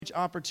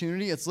outreach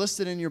opportunity. It's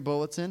listed in your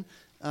bulletin.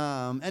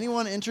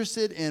 Anyone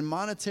interested in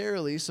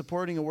monetarily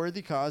supporting a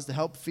worthy cause to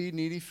help feed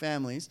needy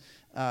families,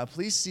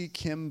 please see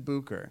Kim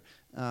Bucher.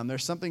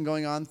 There's something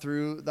going on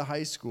through the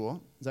high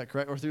school. Is that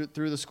correct? Or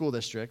through the school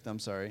district, I'm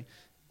sorry.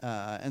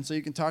 And so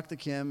you can talk to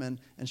Kim, and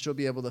she'll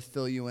be able to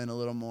fill you in a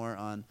little more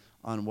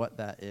on what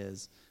that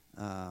is.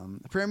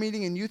 Prayer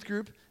meeting and youth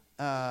group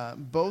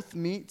both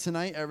meet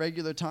tonight at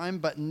regular time,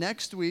 but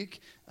next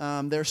week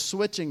they're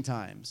switching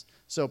times.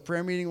 So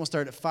prayer meeting will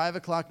start at 5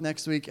 o'clock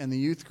next week, and the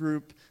youth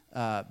group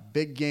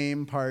big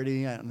game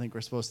party, I don't think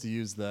we're supposed to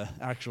use the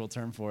actual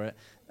term for it,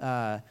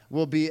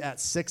 will be at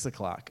 6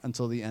 o'clock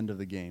until the end of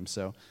the game.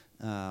 So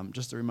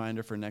just a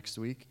reminder for next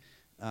week.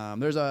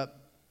 There's a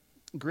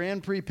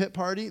Grand Prix pit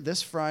party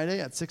this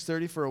Friday at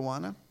 6:30 for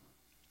Awana.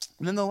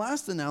 And then the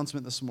last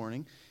announcement this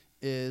morning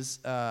is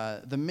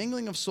the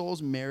Mingling of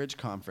Souls Marriage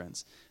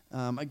Conference.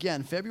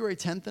 Again, February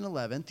 10th and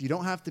 11th. You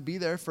don't have to be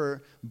there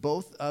for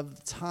both of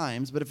the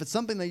times, but if it's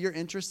something that you're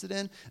interested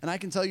in, and I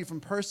can tell you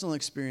from personal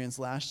experience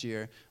last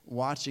year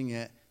watching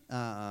it,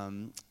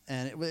 and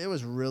it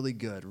was really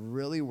good,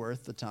 really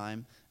worth the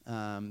time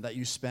that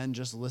you spend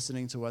just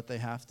listening to what they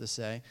have to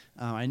say.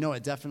 I know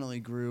it definitely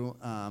grew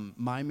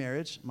my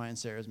and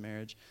Sarah's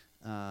marriage,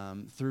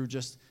 through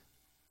just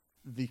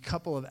the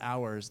couple of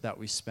hours that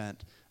we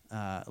spent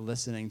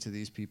listening to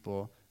these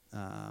people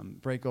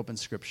break open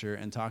Scripture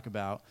and talk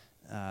about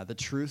the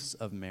truths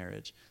of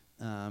marriage.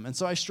 And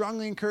so I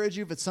strongly encourage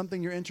you, if it's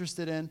something you're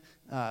interested in,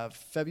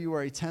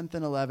 February 10th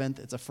and 11th,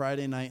 it's a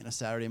Friday night and a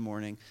Saturday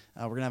morning.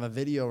 We're going to have a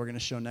video we're going to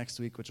show next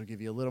week, which will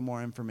give you a little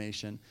more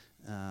information,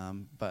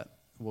 but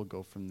we'll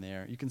go from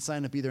there. You can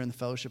sign up either in the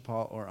fellowship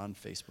hall or on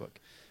Facebook.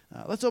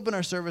 Let's open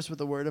our service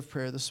with a word of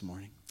prayer this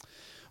morning.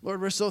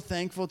 Lord, we're so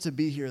thankful to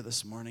be here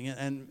this morning,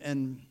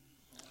 and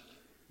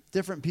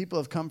different people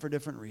have come for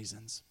different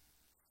reasons.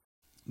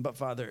 But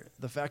Father,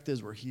 the fact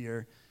is we're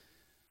here,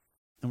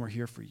 and we're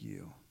here for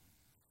you.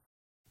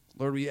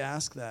 Lord, we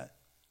ask that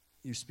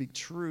you speak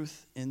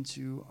truth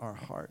into our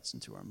hearts,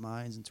 into our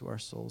minds, into our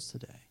souls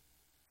today.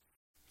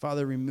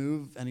 Father,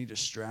 remove any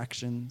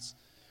distractions,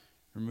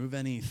 remove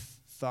any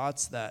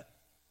thoughts that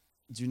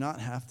do not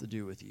have to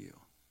do with you.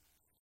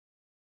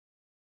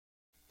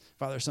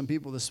 Father, some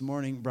people this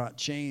morning brought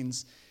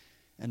chains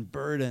and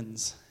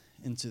burdens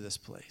into this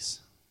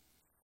place.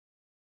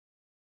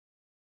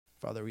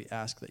 Father, we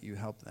ask that you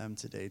help them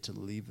today to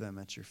leave them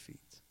at your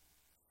feet.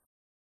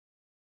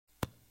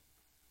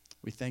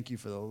 We thank you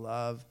for the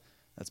love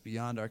that's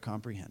beyond our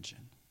comprehension.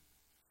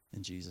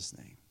 In Jesus'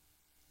 name,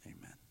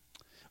 amen.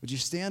 Would you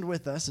stand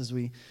with us as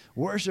we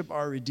worship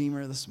our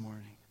Redeemer this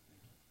morning?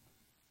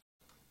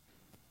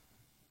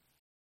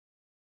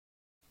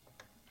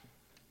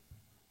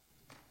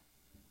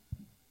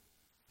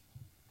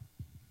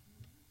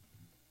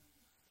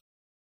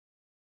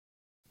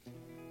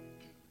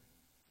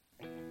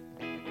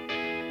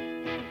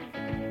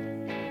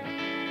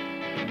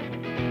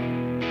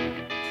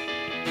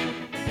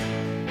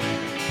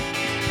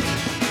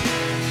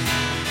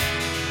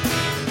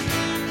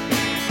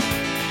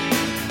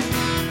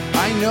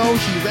 I know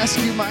he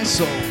rescued my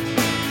soul.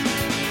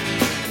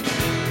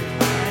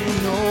 I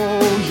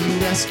know he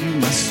rescued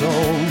my soul.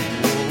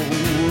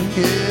 Oh,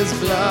 his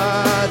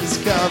blood has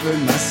covered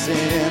my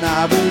sin.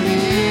 I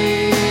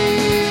believe.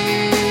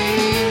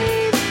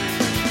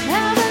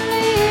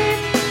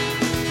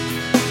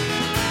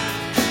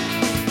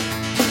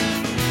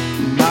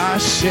 My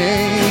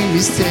shame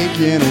is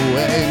taken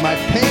away. My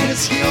pain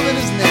is healed in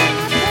his name.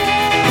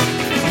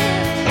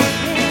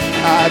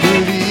 I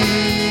believe.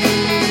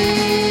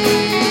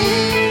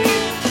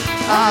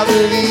 I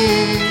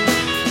believe.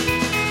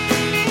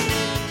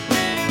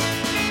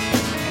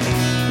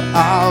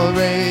 I'll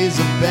raise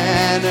a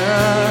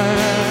banner,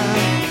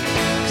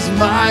 'cause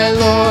my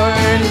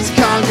Lord has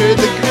conquered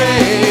the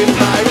grave.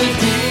 My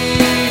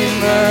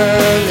Redeemer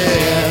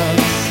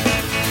lives.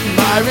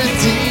 My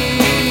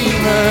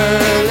Redeemer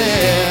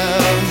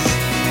lives.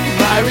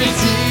 My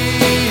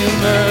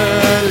Redeemer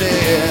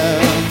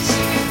lives.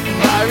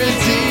 My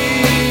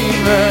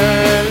Redeemer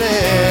lives.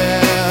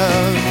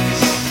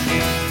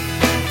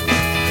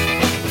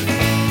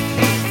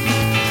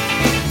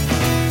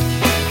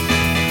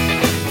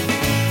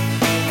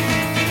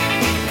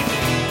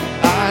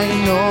 I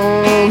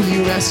know he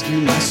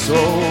rescued my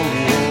soul.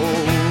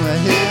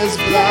 His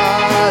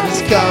blood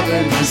has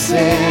covered my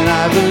sin.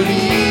 I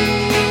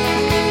believe.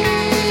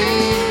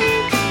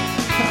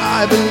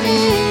 I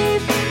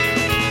believe.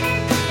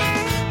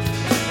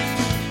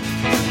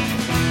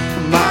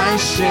 My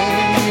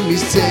shame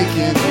is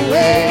taken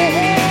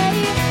away.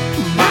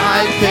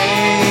 My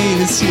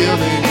pain is healed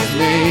in his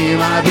name.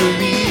 I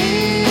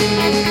believe.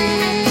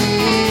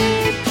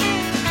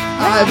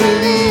 I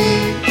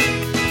believe.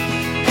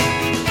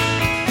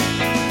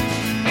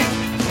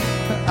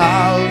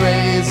 I'll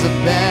raise a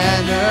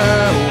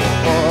banner,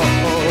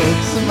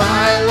 so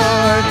my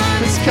Lord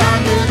has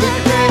conquered the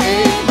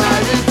grave. My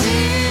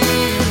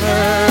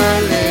Redeemer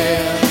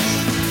lives.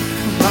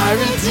 My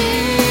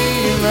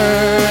Redeemer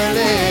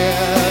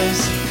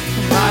lives.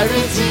 My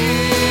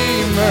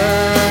Redeemer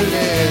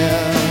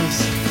lives.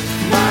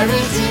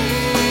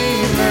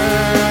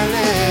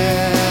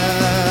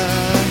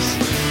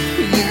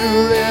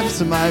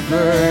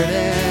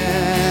 burdens.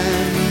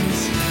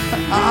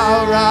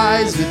 I'll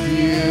rise with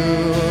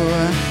you.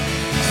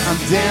 I'm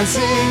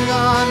dancing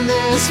on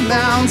this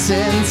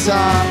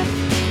mountaintop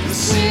to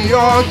see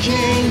your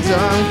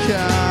kingdom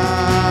come.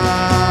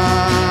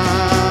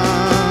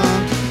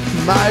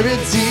 My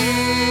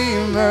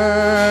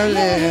Redeemer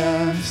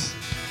lives.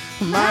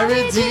 My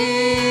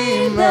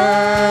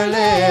Redeemer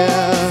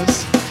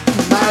lives.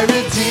 My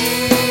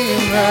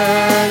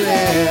Redeemer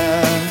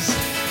lives.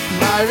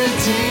 My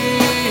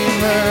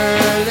Redeemer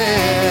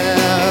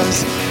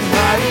lives.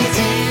 My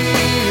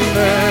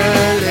Redeemer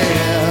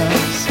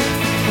lives.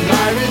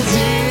 My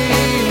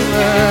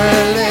Redeemer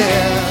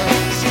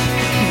lives.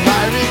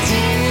 My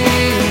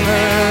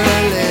Redeemer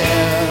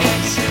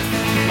lives.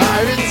 My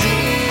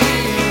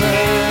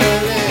Redeemer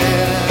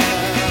lives.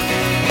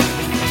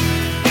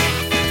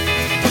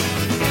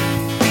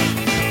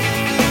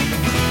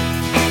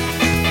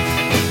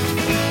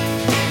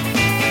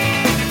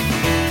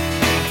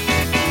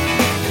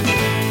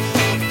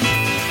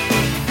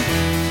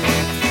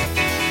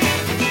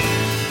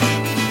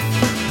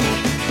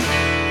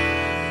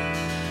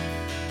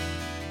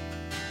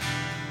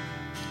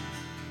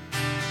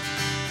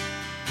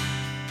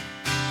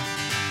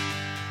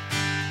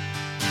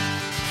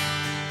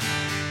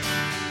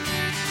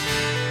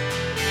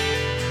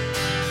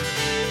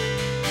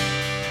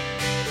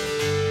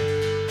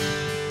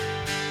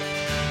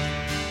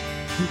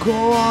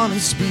 Go on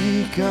and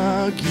speak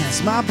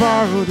against my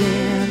borrowed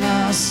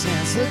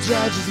innocence. The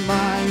judge is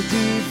my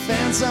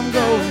defense. I'm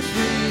going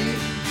free.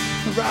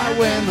 Right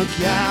when the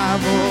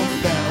gavel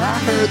fell, I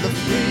heard the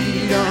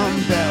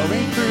freedom bell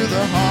ring through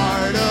the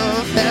heart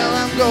of hell.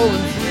 I'm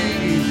going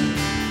free.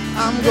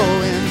 I'm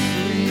going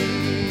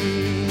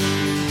free.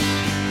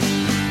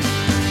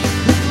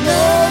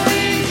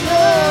 Glory,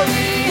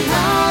 glory,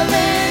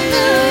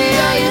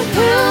 hallelujah. You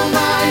threw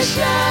my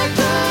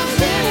shackles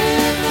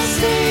in the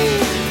sea.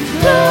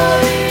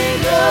 Glory,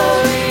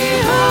 glory,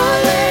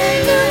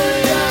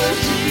 hallelujah.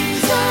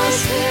 Jesus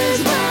is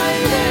my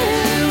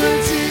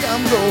liberty.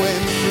 I'm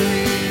going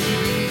free.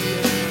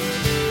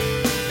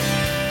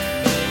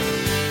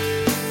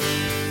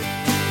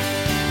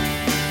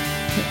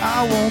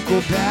 I won't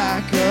go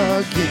back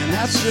again.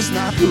 That's just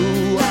not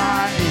who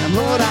I am.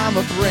 Lord, I'm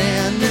a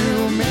brand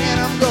new man.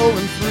 I'm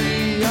going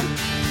free.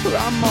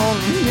 I'm on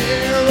a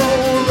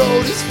narrow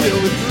road. It's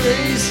filled with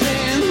grace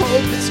and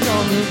hope. It's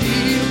gonna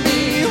lead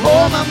me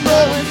home. I'm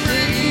going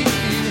free.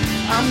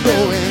 I'm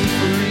going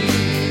free.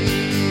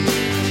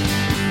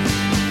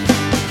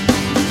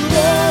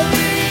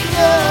 Glory,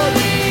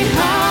 glory,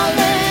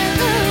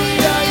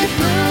 hallelujah. You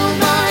threw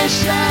my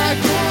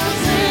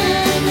shackles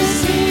in the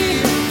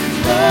sea.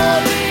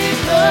 Glory,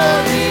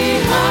 glory,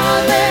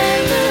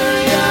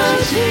 hallelujah.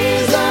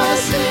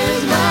 Jesus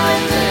is my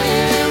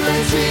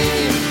liberty.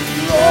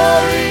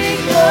 Glory,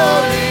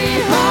 glory,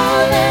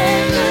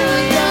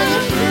 hallelujah. You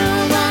threw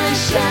my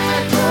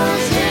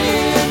shackles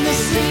in the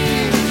sea.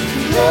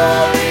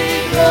 Glory,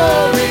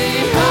 glory,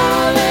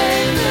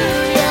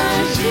 hallelujah.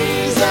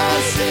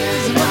 Jesus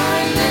is my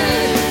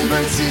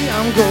liberty.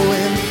 I'm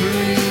going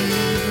free.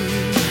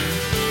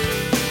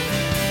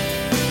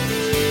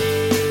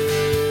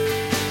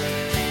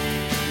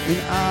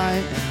 And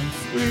I am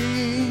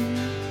free.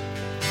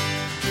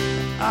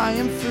 I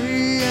am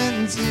free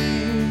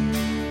indeed.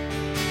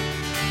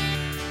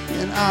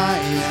 And I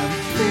am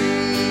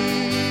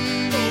free.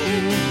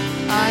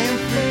 I am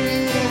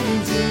free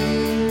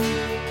indeed.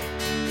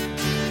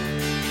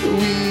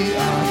 We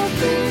are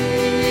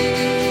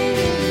free.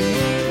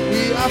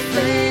 We are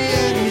free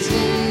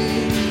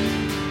indeed.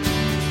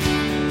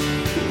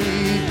 We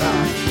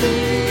are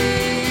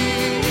free.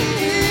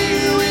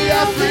 We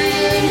are free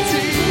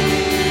indeed.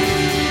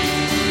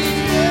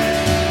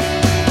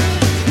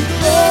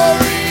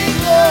 Glory,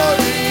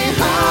 glory,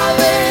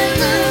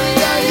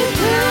 hallelujah. You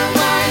threw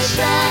my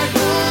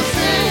shackles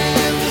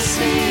in the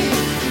sea.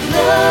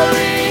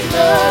 Glory,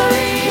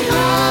 glory,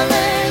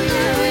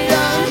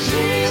 hallelujah.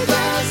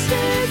 Jesus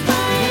is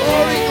my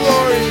glory,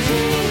 glory,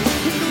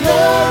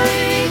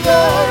 glory,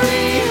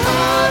 glory,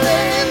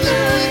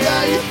 hallelujah.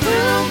 You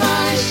threw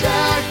my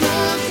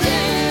shackles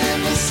in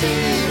the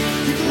sea.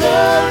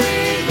 Glory,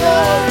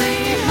 glory,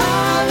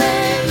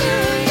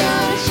 hallelujah.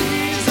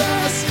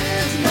 Jesus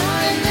is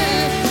my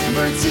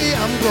liberty.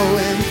 I'm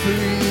going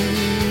free.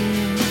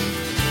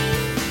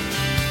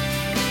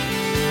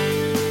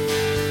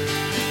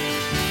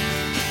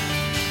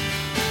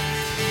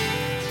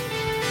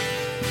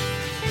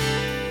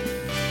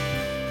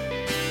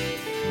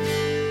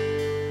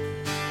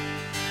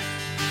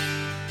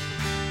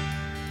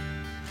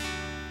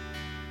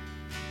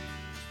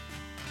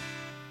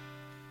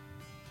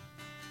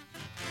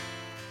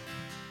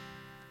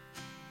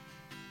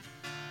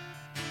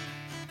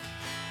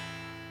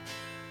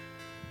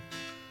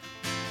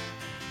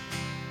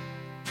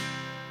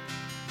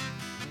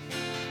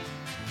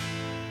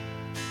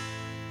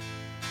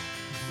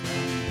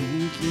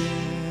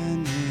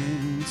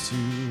 Beginning to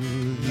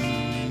the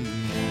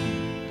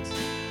end,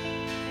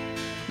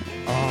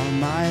 all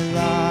my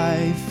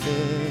life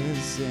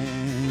is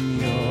in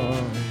your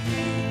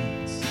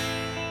hands.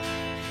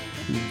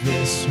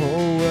 This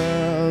whole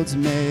world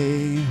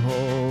may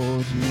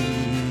hold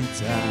me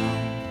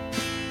down,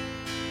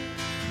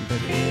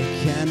 but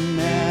it can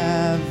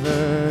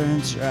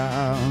never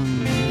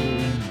drown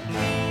you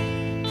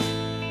out.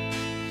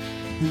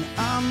 And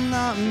I'm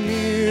not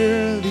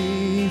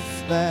merely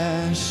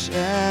flesh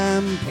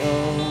and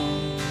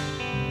bone.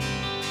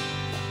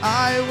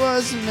 I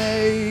was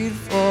made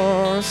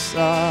for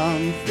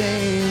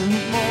something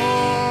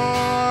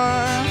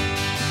more.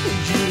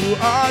 You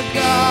are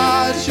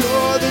God,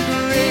 you're the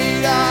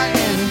great I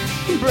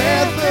am.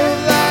 Breath of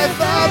life,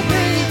 I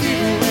breathe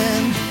you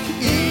in.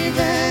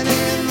 Even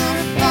in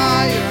the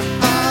fire,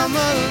 I'm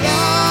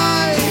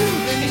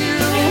alive in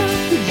you.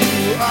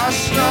 You are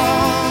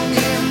strong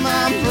in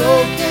my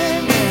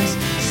brokenness,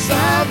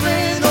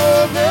 sovereign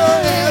over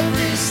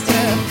every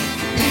step.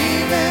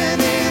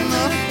 Even in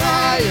the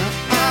fire,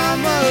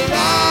 I'm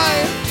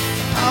alive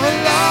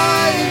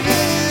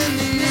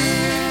in you.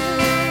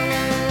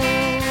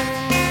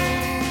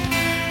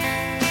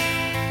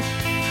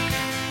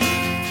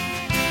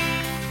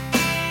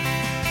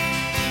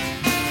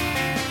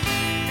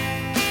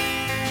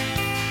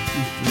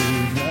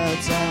 Through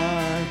the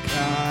dark,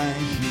 I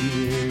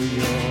hear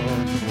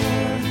your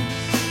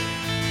voice.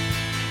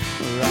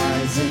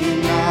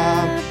 Rising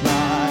up,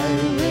 I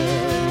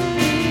will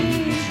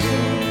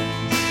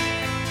rejoice.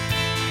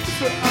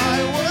 For I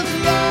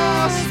was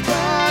lost,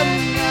 but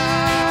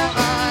now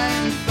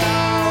I'm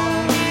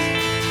found.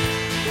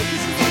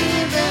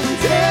 Even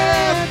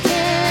death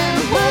can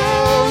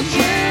hold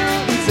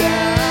you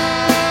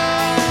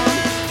down.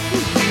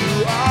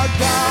 You are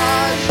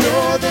God,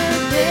 you're the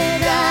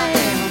great I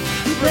am.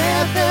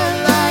 Breath of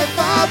life,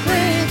 I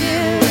breathe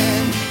you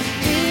in.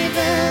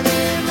 Even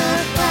in the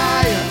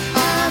fire,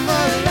 I'm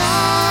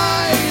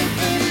alive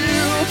in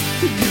you.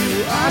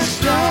 You are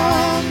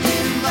strong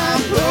in my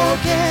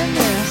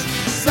brokenness,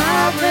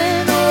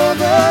 sovereign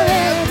over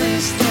every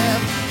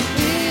step.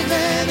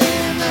 Even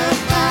in the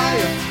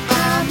fire,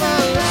 I'm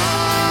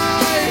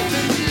alive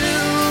in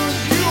you.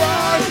 You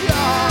are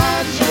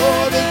God,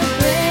 you're the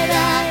great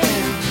I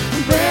am.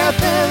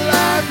 Breath of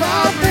life,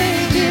 I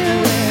breathe you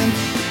in.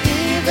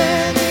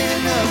 Even in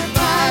the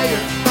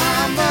fire,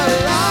 I'm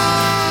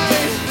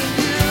alive in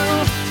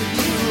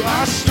you. You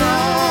are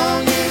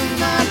strong in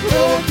my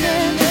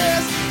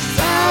brokenness,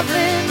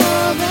 sovereign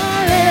over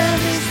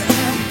every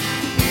step.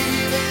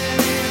 Even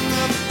in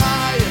the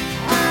fire,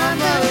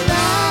 I'm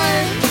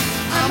alive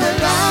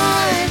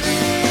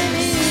in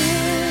you.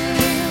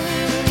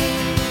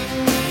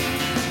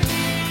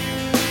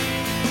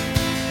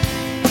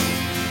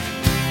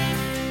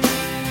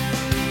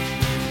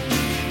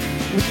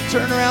 Would you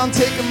turn around,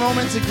 take a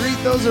moment to greet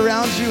those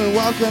around you and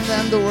welcome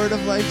them to Word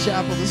of Life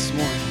Chapel this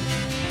morning.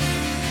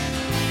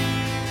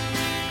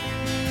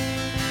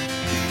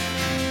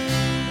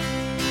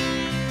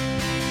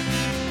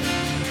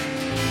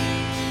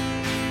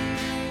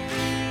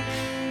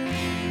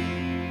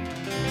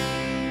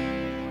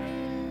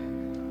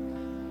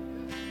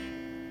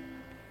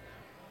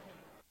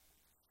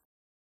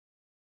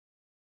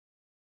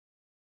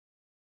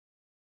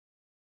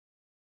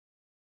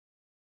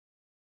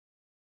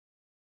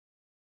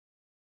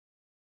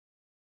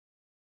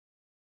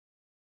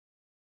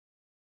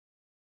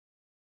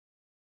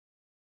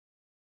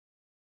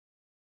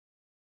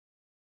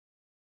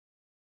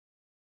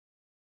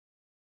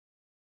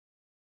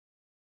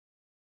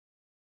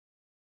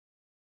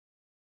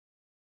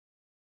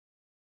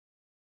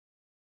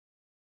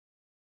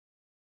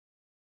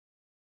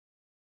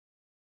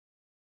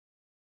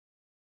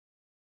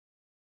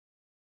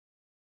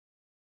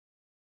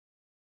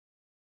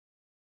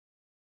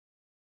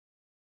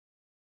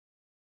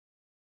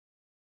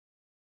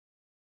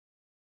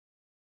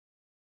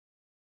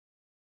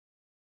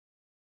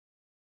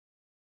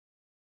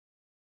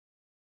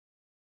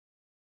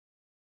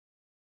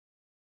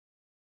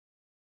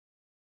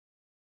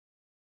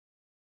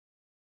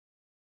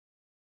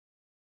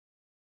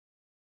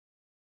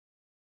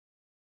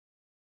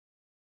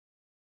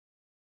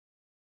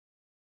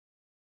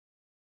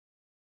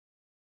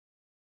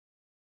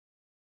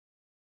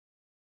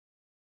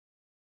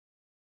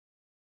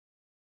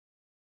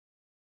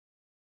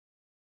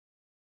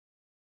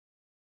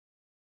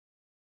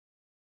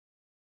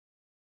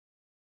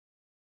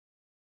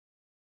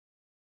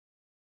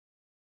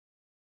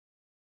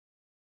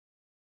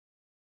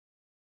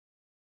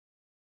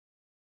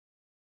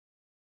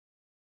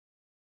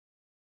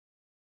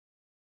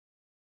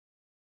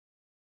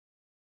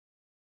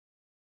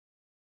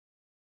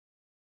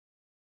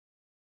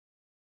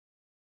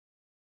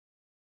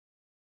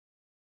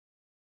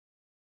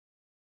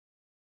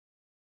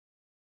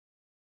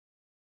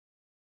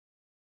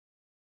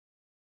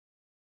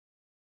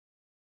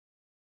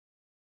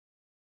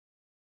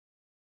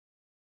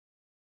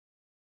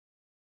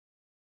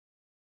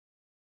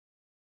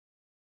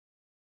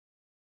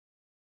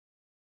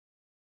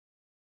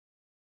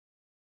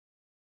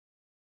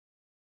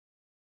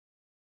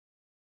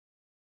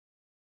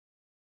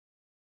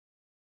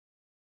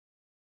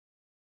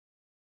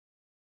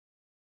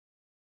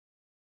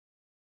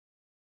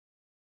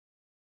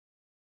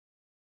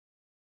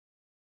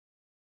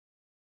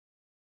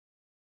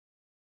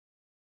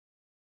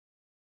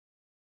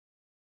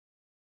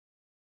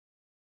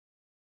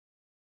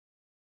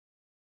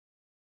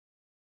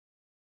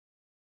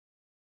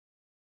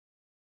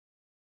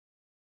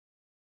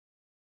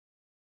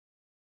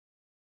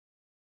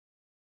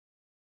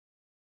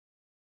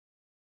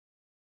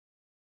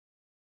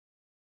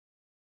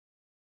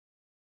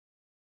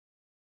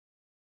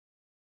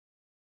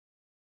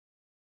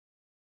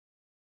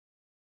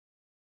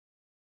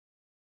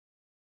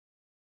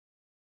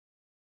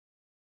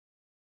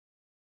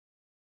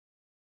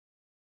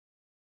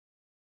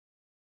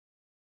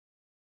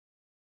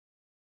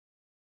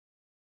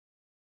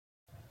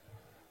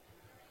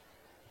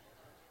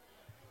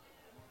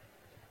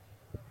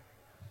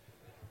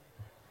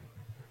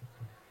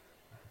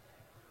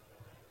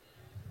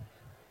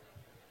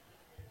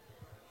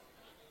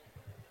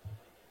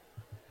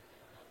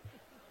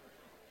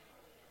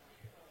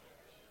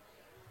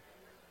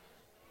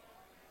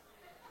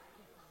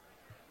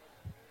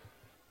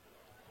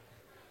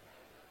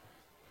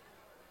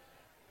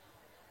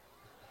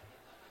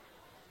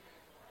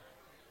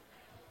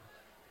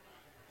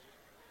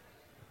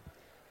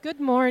 Good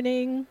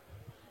morning.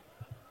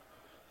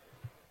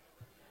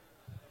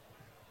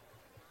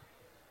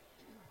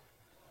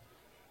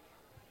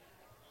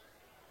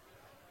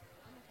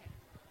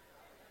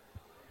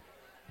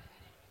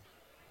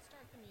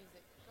 Start the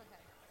music. Go ahead.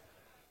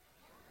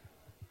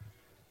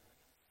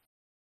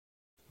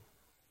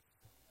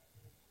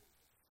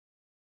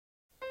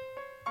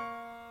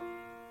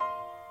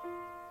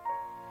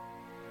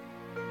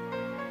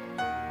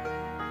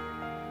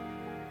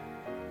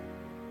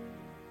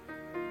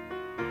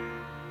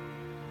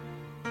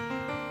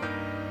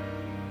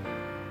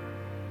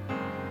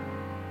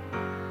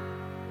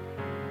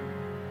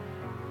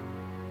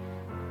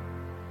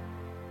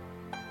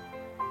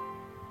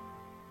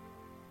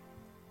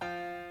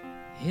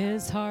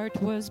 His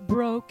heart was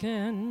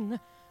broken,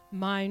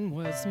 mine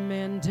was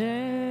mended.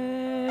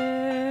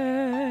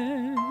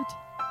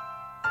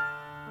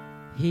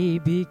 He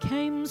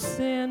became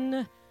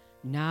sin,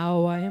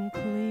 now I am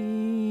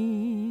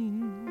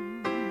clean.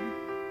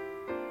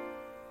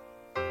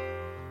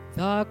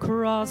 The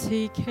cross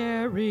he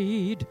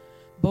carried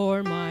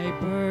bore my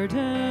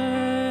burden.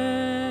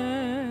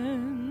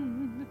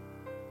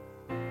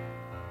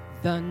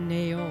 The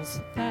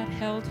nails that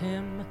held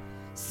him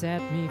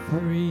set me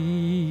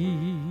free.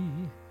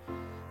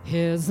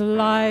 His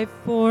life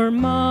for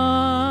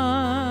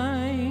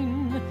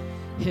mine,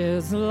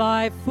 his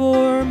life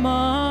for mine.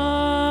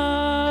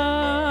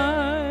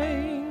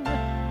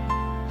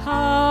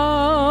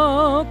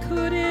 How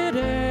could it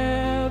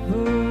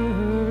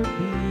ever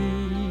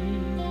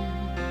be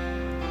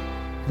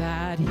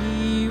that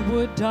he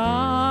would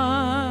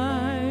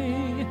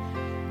die,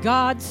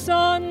 God's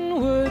Son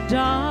would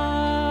die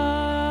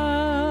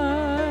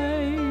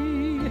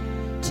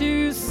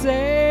to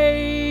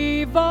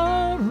save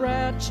a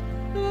wretch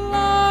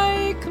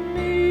like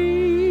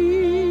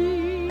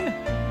me?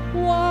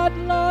 What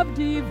love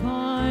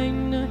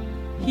divine,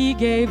 he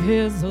gave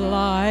his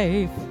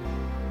life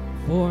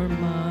for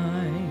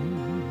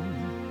mine.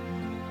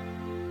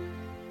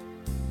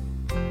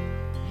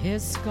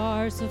 His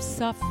scars of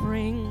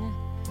suffering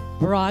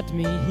brought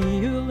me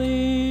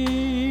healing.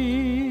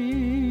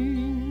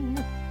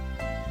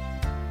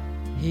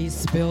 He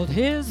spilled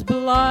his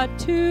blood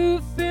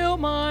to fill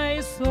my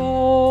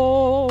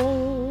soul.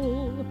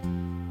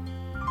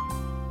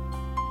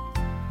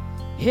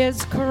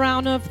 His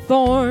crown of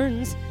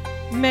thorns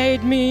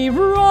made me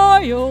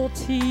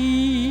royalty.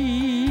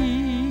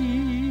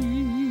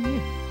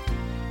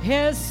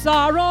 His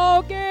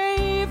sorrow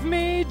gave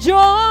me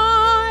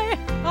joy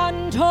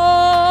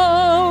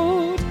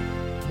untold.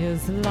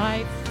 His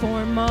life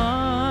for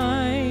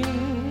mine,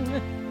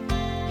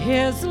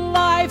 his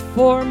life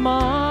for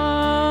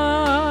mine.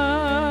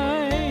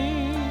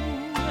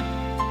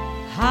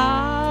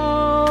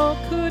 How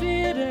could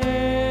it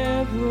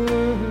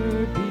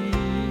ever be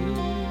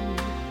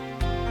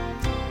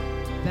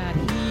that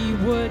he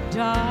would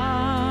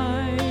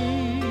die,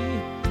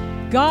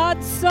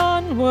 God's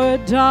Son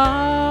would die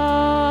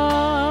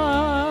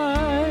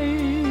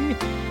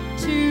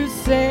to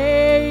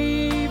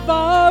save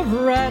a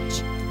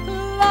wretch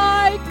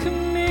like me?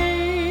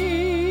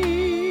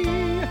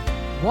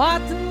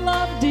 What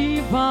love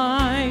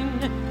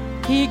divine,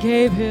 he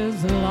gave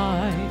his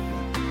life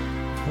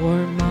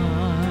for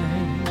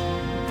mine.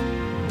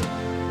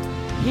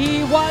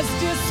 He was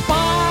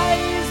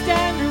despised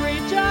and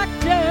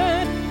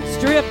rejected,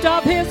 stripped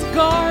of his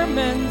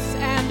garments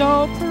and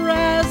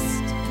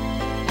oppressed.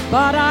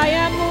 But I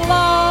am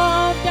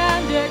loved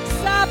and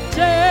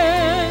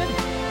accepted,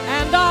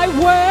 and I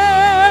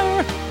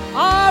wear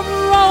a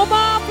robe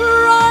of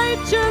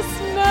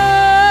righteousness.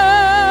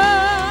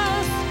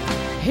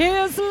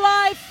 His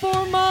life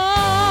for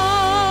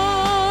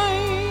mine,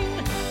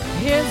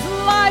 his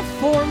life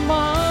for mine.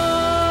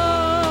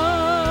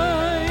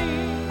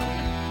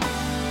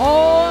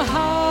 Oh,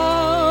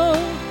 how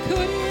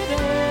could it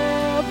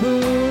ever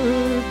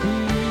be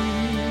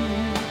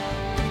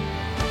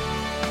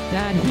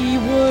that he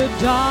would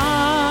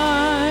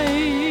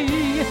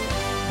die,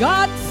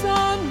 God's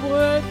Son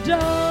would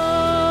die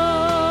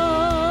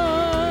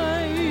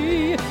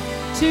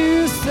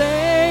to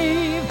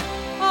save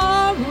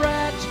a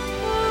wretch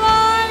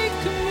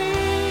like me?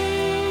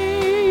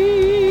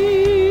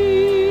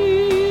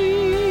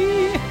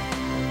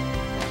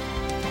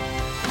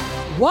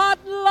 What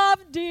love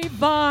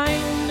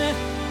divine,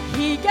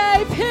 he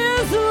gave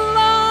his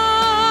life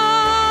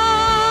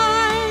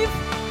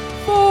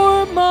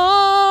for mine.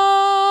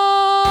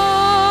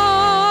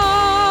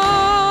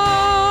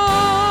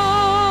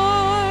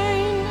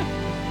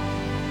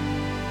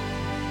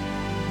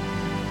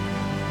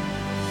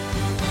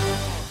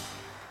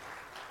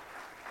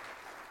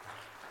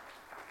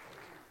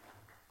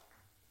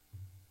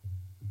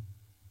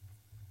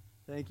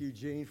 Thank you,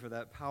 Jean, for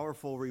that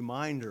powerful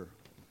reminder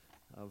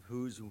of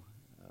whose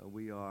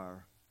we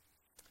are.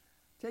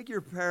 Take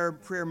your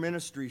prayer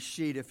ministry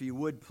sheet, if you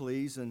would,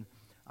 please. And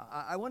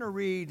I want to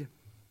read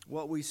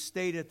what we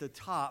state at the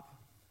top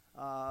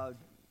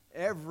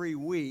every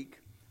week.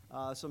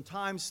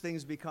 Sometimes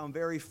things become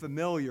very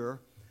familiar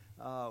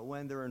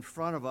when they're in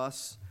front of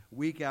us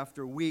week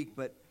after week.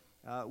 But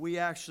We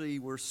actually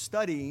were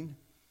studying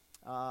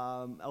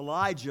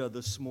Elijah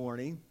this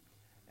morning.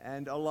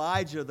 And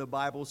Elijah, the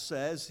Bible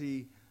says,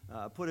 he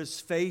put his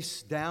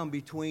face down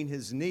between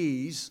his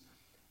knees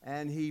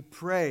and he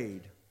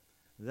prayed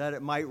that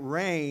it might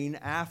rain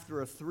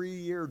after a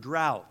 3-year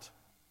drought.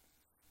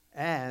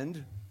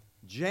 And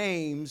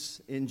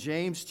James, in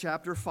James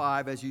chapter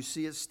 5, as you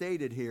see it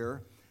stated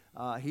here,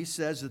 he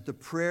says that the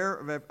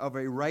prayer of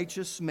a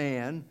righteous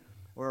man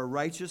or a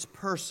righteous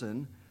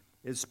person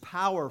is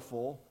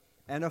powerful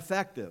and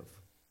effective.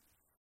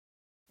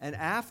 And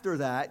after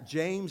that,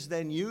 James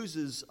then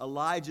uses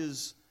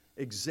Elijah's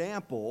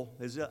example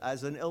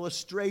as an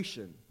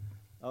illustration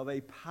of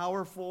a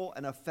powerful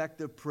and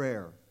effective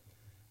prayer.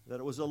 That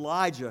it was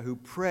Elijah who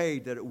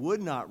prayed that it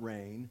would not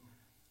rain,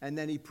 and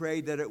then he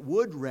prayed that it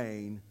would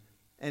rain,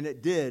 and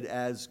it did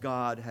as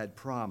God had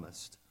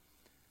promised.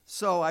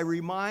 So I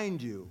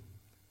remind you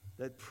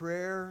that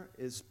prayer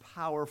is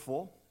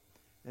powerful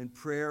and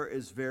prayer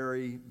is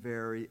very,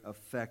 very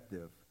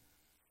effective.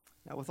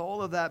 Now, with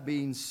all of that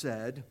being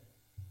said,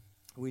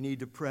 we need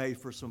to pray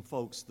for some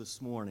folks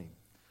this morning.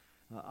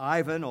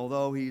 Ivan,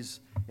 although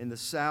he's in the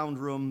sound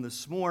room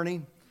this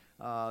morning,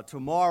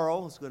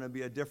 tomorrow is going to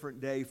be a different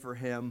day for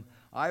him.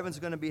 Ivan's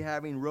going to be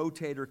having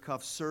rotator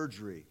cuff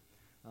surgery.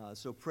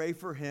 So pray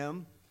for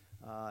him.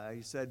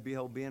 He said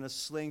he'll be in a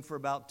sling for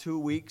about 2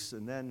 weeks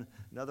and then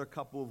another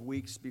couple of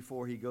weeks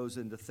before he goes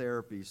into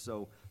therapy.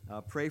 So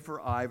pray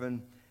for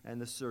Ivan and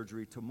the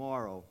surgery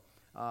tomorrow.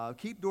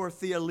 Keep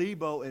Dorothea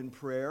Lebo in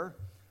prayer.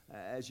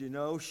 As you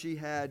know, she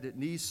had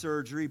knee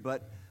surgery,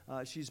 but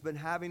she's been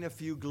having a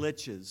few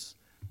glitches.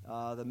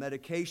 The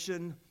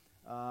medication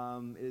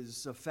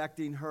is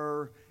affecting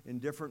her in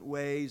different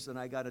ways, and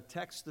I got a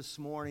text this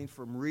morning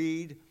from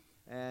Reed,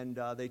 and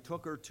they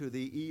took her to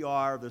the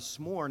ER this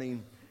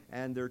morning,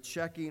 and they're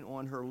checking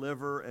on her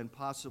liver and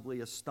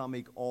possibly a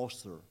stomach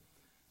ulcer.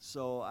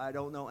 So I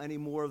don't know any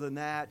more than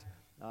that,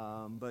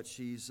 but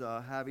she's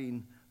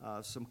having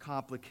some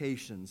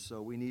complications,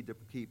 so we need to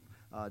keep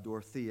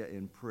Dorothea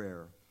in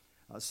prayer.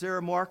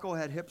 Sarah Markle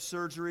had hip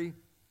surgery.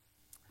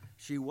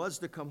 She was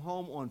to come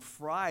home on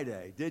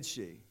Friday, did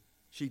she?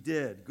 She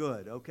did.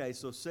 Good. Okay,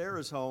 so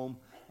Sarah's home.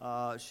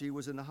 She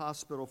was in the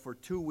hospital for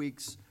 2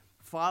 weeks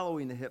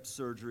following the hip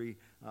surgery,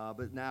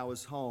 but now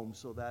is home,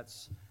 so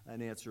that's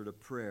an answer to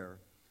prayer.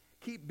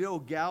 Keep Bill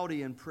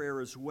Gowdy in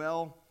prayer as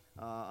well,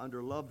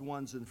 under loved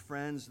ones and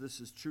friends. This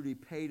is Trudy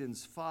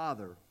Payton's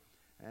father,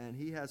 and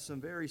he has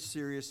some very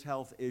serious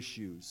health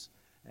issues,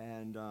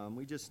 and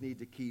we just need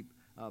to keep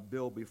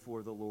Bill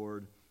before the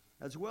Lord,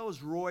 as well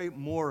as Roy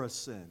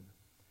Morrison.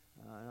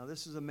 Now,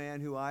 this is a man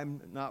who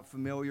I'm not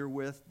familiar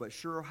with, but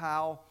Sure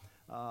How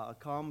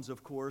comes,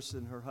 of course,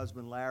 and her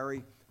husband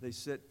Larry. They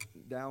sit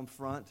down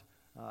front.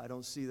 I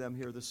don't see them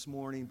here this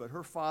morning, but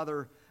her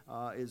father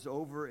is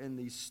over in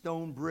the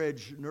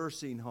Stonebridge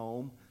nursing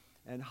home,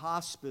 and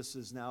hospice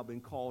has now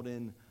been called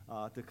in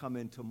to come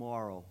in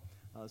tomorrow.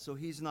 So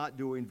he's not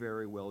doing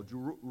very well.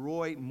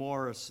 Roy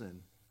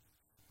Morrison,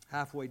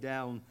 halfway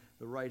down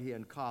the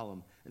right-hand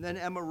column. And then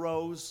Emma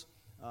Rose.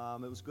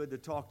 It was good to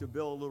talk to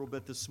Bill a little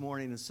bit this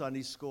morning in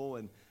Sunday school,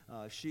 and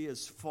she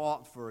has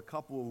fought for a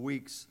couple of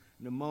weeks.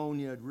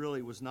 Pneumonia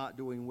really was not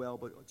doing well,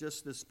 but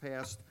just this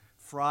past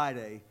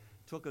Friday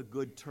took a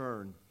good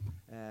turn,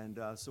 and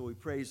so we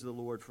praise the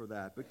Lord for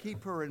that. But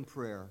keep her in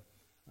prayer.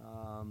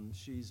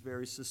 She's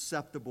very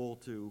susceptible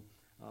to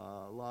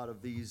a lot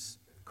of these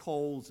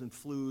colds and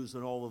flus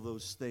and all of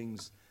those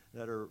things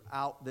that are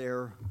out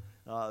there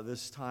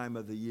this time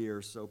of the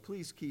year. So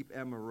please keep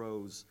Emma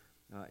Rose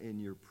in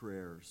your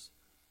prayers.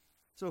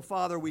 So,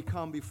 Father, we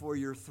come before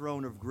your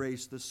throne of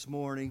grace this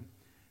morning.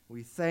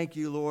 We thank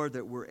you, Lord,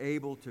 that we're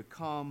able to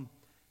come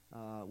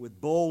with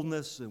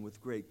boldness and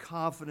with great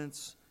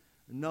confidence,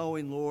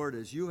 knowing, Lord,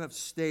 as you have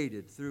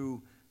stated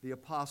through the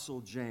Apostle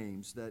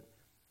James, that,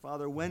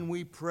 Father, when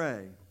we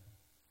pray,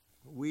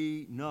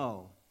 we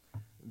know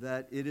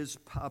that it is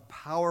a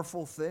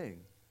powerful thing,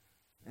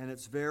 and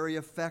it's very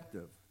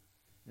effective.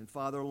 And,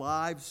 Father,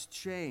 lives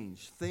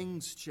change,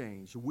 things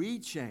change, we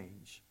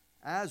change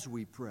as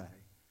we pray.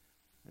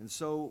 And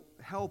so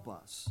help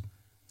us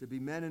to be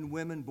men and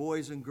women,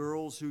 boys and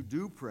girls who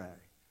do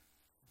pray.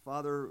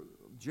 Father,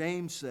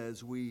 James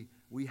says we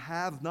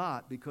have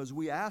not because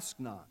we ask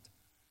not.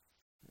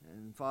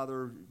 And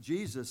Father,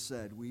 Jesus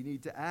said we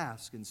need to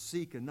ask and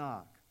seek and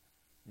knock,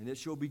 and it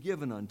shall be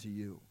given unto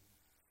you.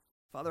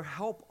 Father,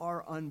 help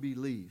our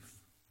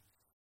unbelief.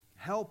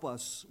 Help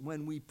us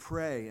when we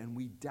pray and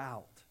we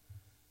doubt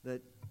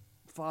that,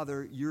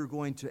 Father, you're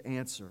going to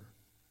answer.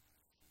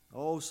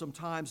 Oh,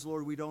 sometimes,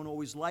 Lord, we don't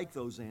always like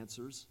those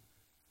answers.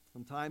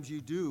 Sometimes you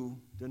do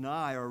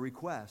deny our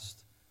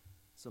request.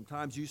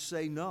 Sometimes you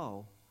say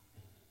no.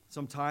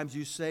 Sometimes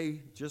you say,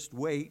 just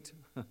wait.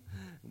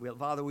 Well,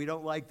 Father, we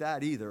don't like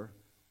that either.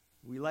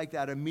 We like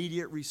that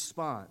immediate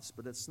response,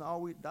 but it's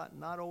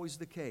not always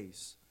the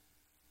case.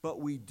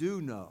 But we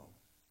do know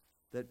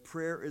that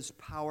prayer is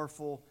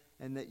powerful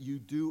and that you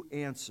do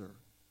answer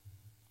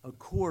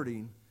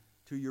according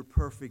to your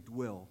perfect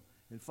will.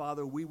 And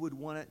Father, we would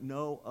want it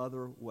no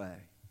other way.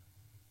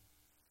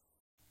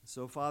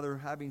 So, Father,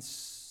 having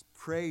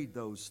prayed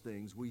those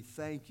things, we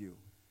thank you.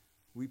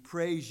 We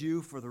praise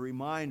you for the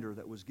reminder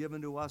that was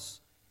given to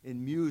us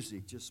in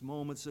music just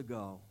moments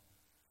ago.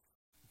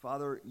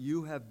 Father,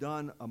 you have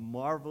done a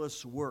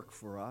marvelous work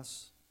for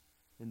us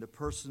in the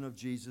person of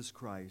Jesus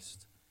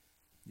Christ.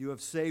 You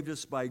have saved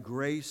us by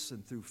grace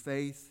and through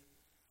faith,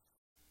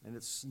 and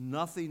it's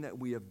nothing that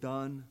we have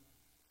done.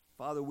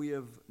 Father, we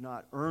have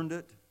not earned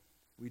it.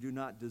 We do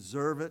not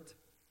deserve it.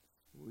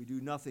 We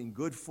do nothing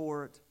good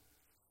for it.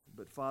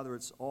 But, Father,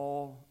 it's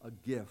all a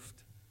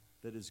gift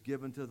that is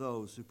given to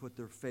those who put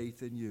their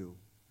faith in you.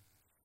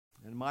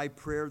 And my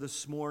prayer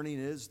this morning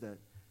is that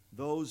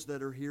those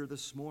that are here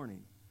this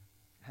morning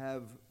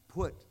have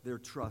put their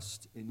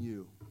trust in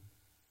you.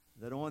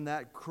 That on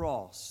that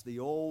cross, the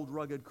old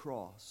rugged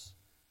cross,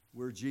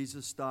 where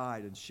Jesus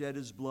died and shed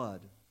his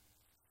blood,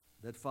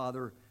 that,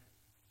 Father,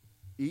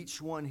 each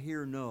one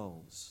here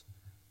knows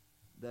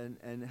that,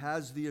 and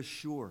has the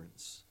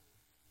assurance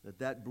that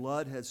that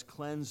blood has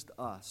cleansed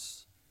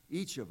us,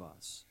 each of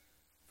us,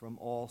 from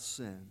all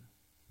sin.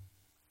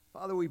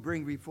 Father, we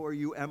bring before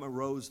you Emma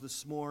Rose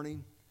this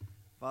morning.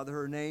 Father,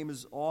 her name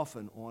is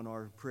often on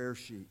our prayer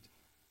sheet.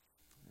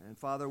 And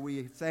Father,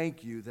 we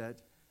thank you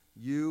that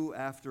you,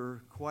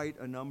 after quite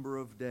a number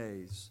of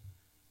days,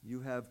 you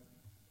have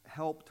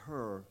helped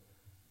her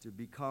to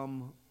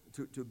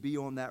be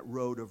on that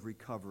road of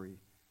recovery.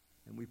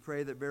 And we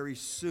pray that very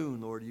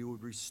soon, Lord, you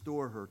would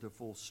restore her to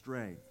full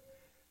strength.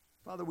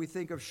 Father, we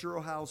think of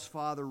Cheryl Howe's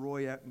father,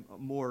 Roy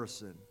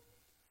Morrison.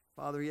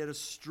 Father, he had a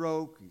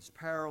stroke, he's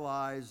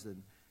paralyzed,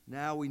 and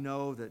now we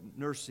know that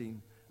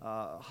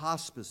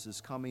hospice is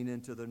coming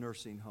into the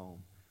nursing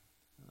home.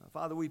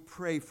 Father, we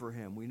pray for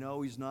him. We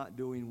know he's not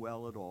doing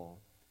well at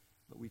all,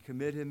 but we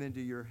commit him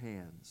into your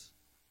hands.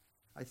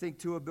 I think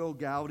too of Bill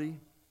Gowdy.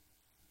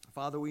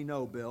 Father, we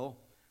know Bill.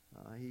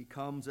 He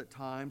comes at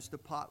times to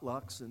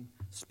potlucks and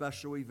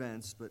special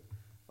events, but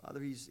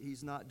Father,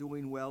 he's not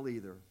doing well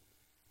either.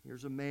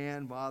 Here's a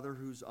man, Father,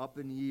 who's up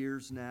in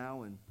years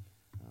now, and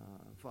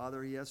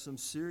Father, he has some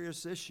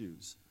serious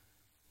issues.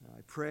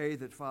 I pray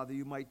that, Father,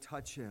 you might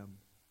touch him.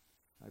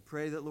 I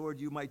pray that,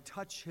 Lord, you might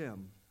touch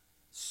him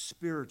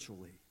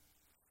spiritually.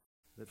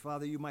 That,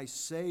 Father, you might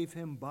save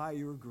him by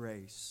your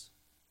grace.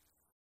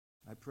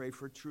 I pray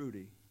for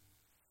Trudy.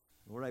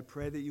 Lord, I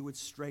pray that you would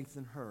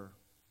strengthen her.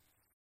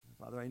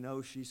 Father, I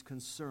know she's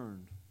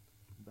concerned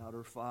about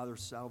her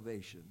father's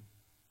salvation.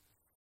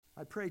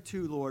 I pray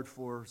too, Lord,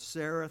 for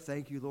Sarah.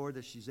 Thank you, Lord,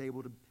 that she's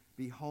able to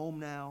be home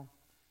now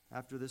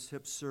after this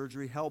hip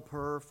surgery. Help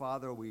her,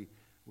 Father. We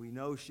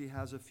know she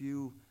has a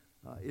few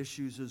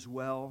issues as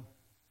well,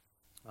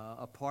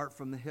 apart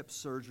from the hip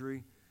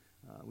surgery.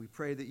 We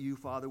pray that you,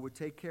 Father, would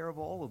take care of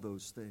all of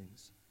those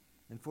things.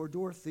 And for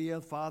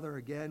Dorothea, Father,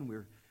 again,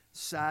 we're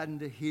saddened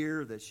to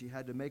hear that she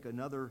had to make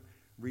another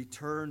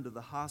return to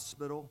the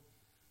hospital.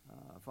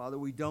 Father,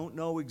 we don't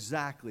know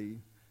exactly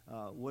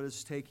what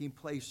is taking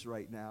place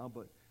right now,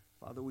 but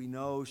Father, we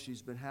know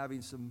she's been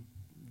having some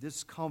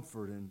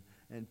discomfort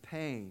and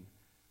pain.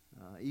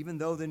 Even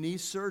though the knee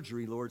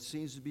surgery, Lord,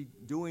 seems to be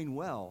doing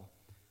well,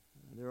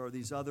 there are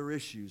these other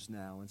issues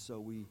now, and so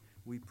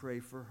we pray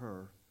for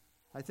her.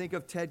 I think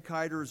of Ted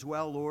Kiter as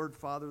well, Lord,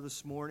 Father,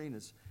 this morning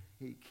as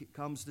he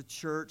comes to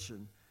church,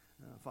 and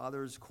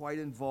Father is quite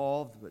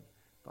involved, but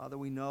Father,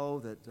 we know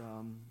that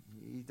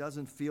he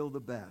doesn't feel the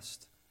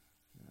best.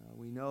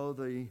 We know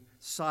the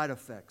side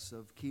effects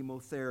of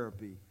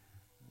chemotherapy.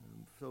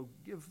 So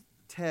give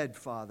Ted,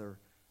 Father,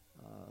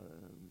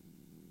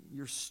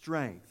 your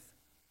strength.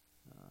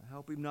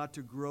 Help him not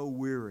to grow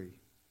weary,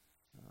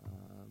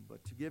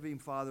 but to give him,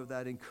 Father,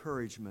 that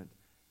encouragement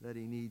that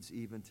he needs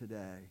even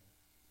today.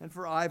 And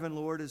for Ivan,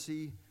 Lord, as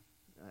he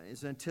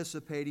is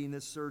anticipating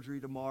this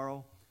surgery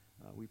tomorrow,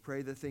 we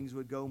pray that things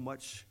would go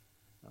much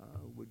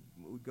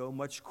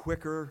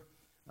quicker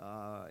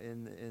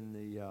in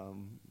the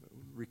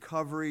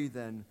recovery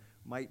than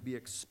might be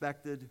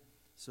expected,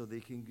 so that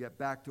he can get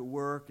back to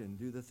work and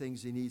do the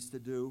things he needs to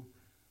do.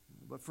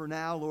 But for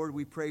now, Lord,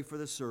 we pray for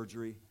the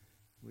surgery.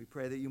 We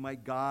pray that you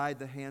might guide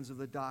the hands of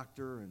the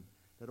doctor and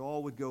that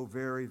all would go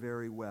very,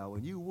 very well.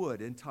 And you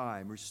would, in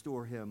time,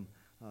 restore him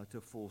to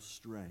full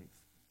strength.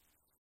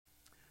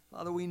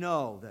 Father, we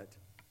know that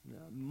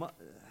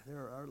there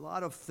are a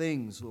lot of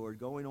things, Lord,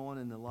 going on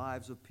in the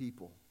lives of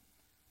people.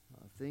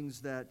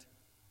 Things that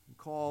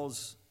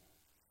cause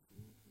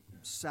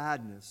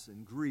sadness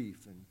and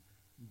grief and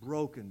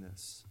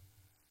brokenness.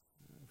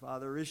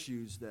 Father,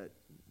 issues that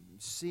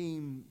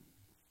seem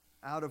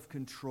out of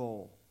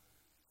control.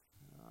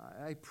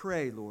 I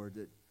pray, Lord,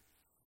 that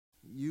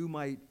you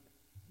might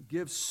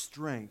give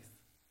strength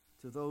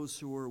to those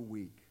who are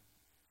weak.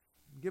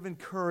 Give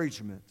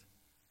encouragement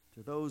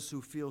to those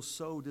who feel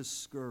so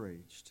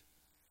discouraged.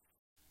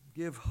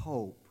 Give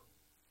hope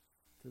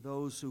to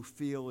those who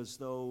feel as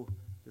though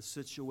the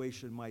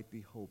situation might be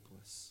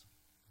hopeless.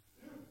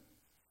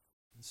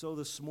 And so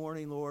this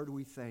morning, Lord,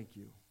 we thank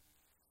you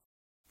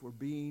for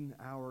being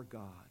our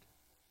God,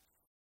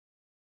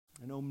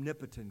 an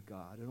omnipotent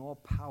God, an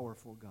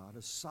all-powerful God,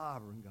 a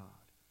sovereign God.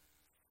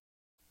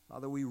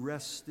 Father, we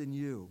rest in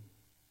you.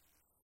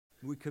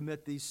 We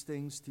commit these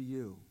things to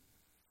you.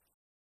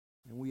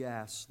 And we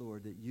ask,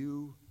 Lord, that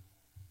you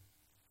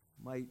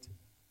might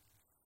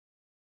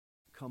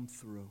come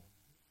through.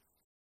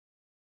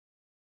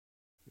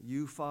 That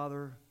you,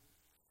 Father,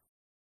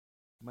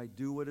 might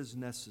do what is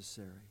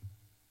necessary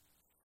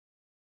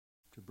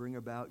to bring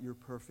about your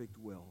perfect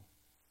will.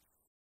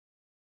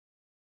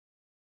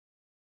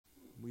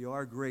 We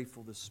are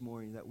grateful this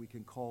morning that we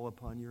can call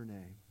upon your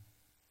name.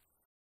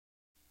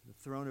 The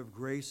throne of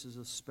grace is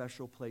a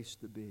special place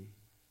to be.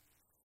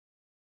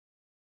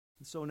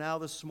 And so now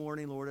this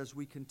morning, Lord, as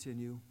we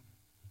continue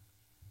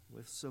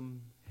with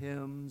some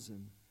hymns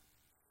and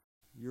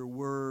your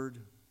word,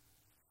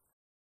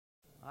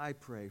 I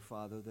pray,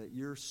 Father, that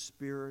your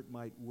Spirit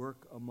might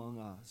work among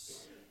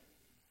us.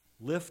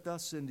 Lift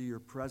us into your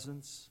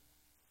presence.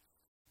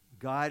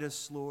 Guide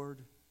us,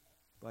 Lord,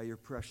 by your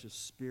precious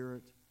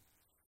Spirit.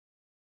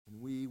 And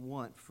we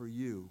want for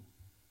you,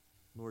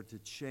 Lord, to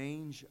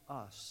change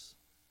us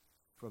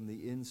from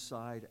the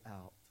inside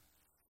out.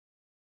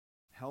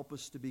 Help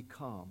us to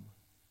become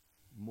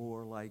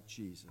more like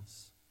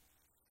Jesus.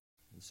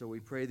 And so we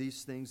pray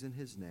these things in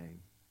his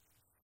name.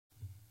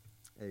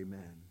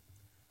 Amen.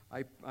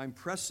 I'm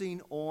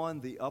pressing on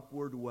the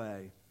upward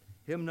way.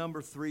 Hymn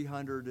number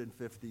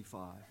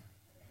 355.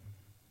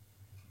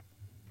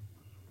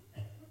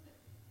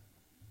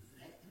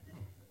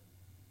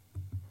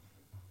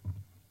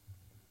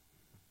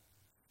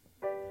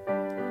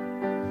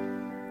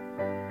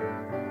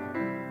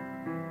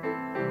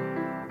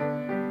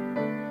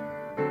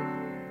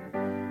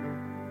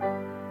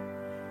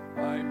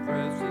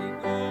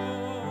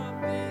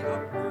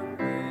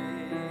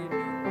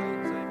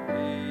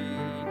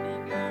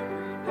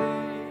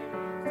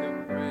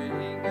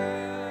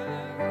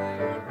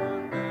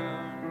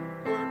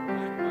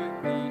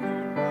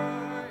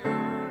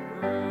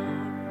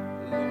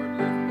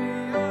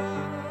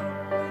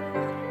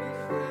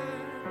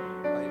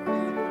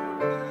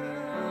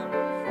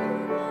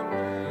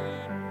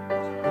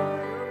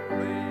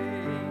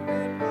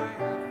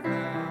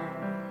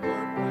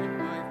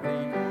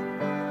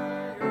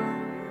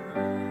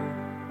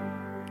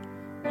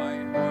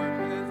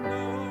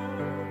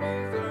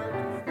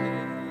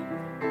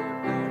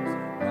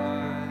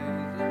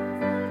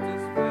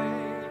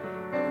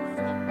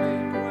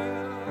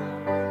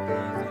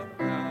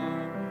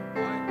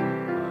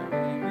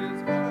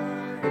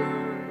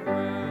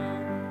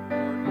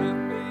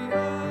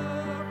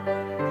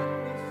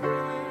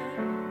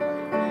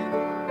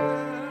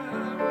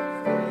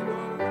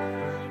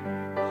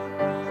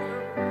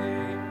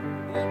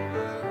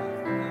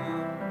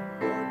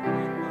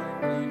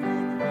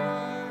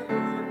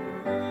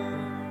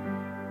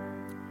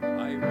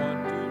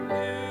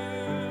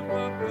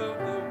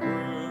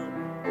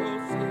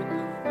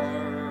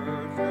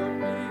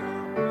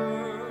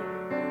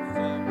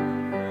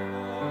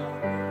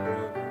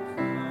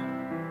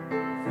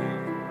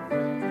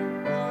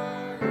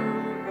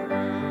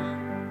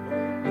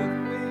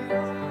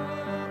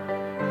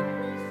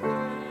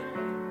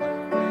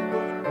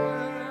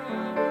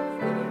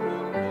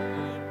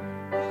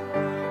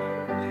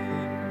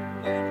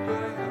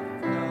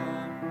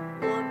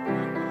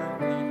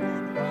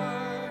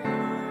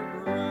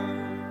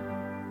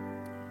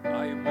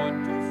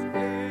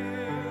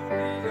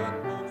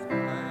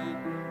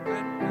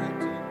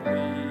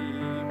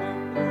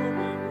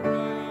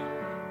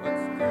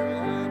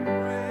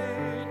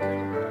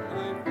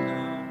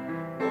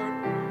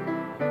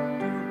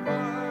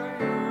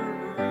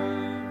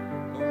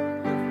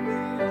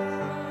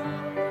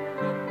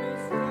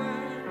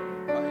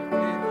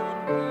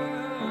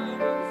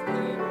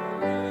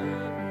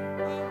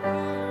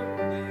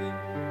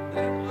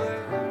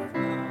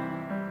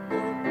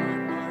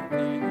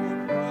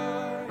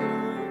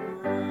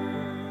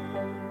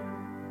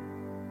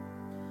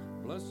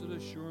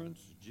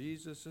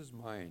 Jesus is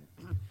mine.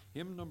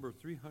 Hymn number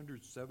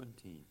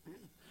 317.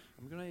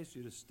 I'm going to ask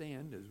you to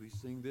stand as we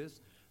sing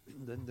this.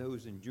 Then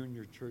those in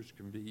junior church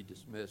can be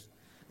dismissed.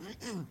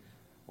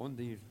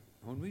 When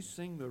we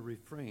sing the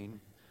refrain,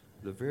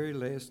 the very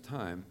last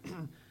time,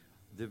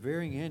 the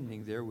very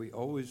ending there, we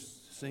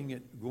always sing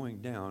it going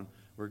down.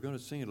 We're going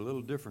to sing it a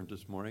little different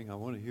this morning. I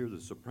want to hear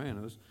the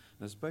sopranos,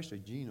 and especially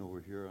Jean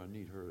over here. I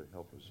need her to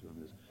help us on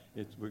this.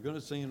 We're going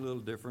to sing it a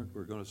little different.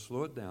 We're going to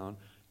slow it down.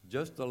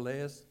 Just the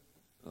last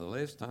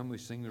time we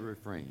sing the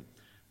refrain.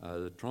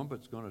 The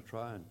trumpet's going to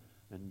try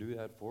and do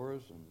that for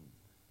us, and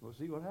we'll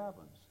see what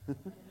happens.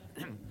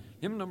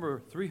 Hymn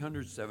number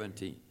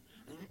 317.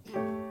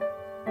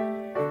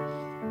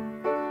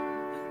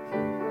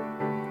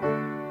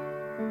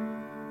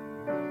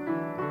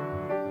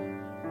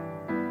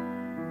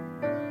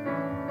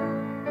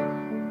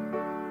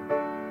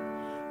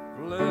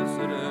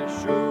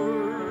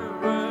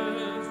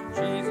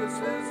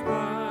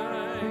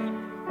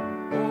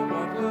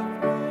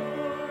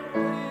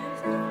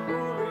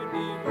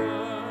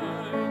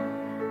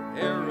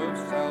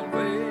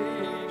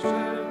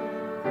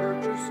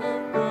 Purchase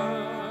of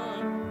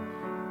God,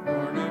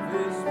 born of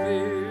his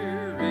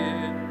Spirit.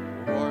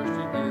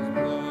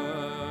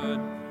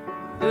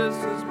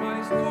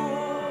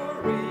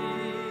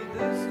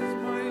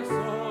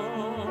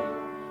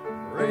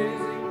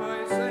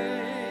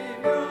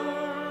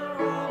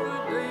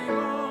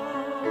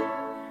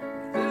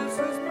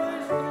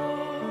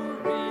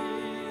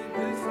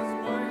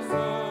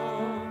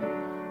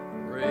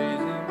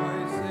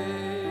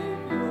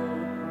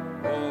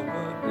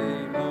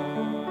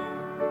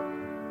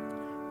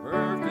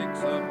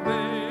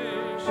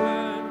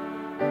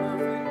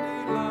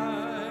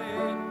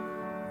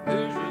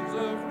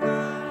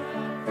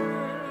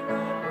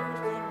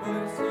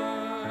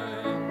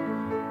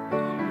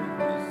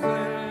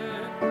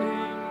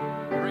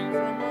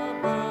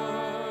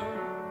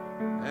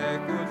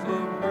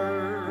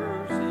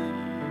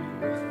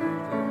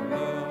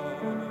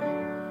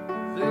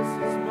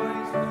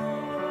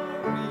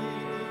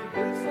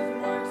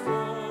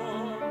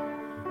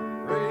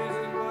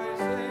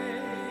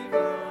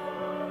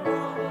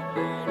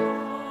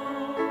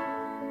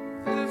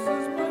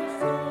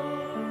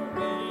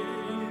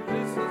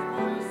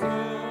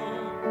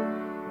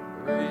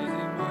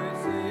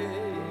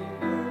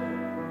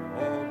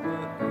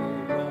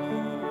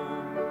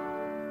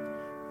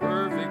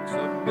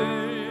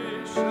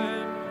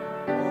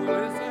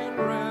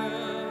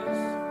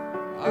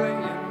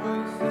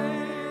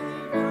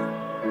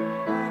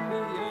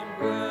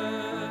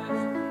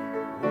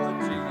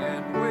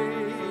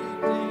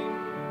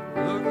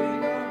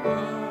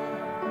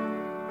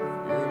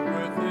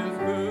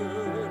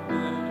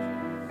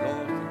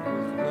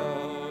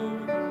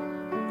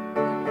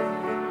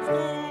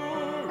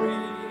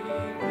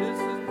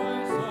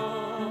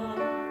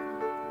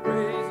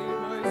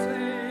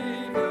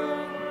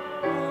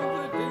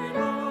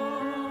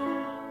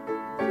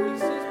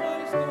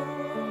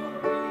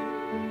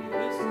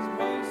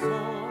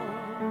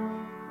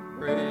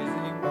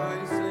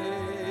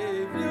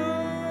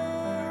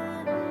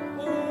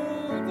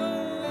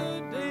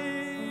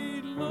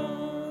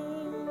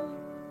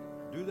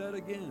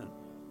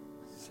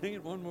 sing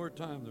it one more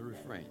time, the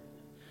refrain.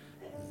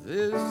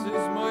 This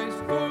is my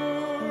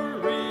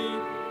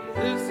story,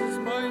 this is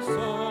my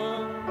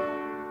song,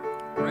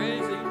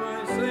 praising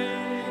my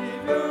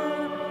Savior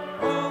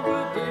all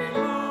the day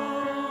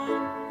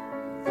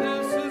long.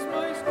 This is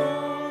my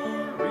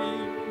story,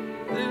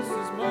 this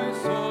is my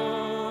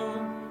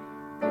song,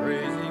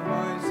 praising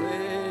my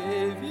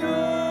Savior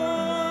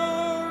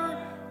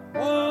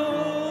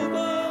all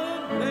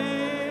the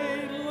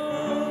day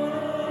long.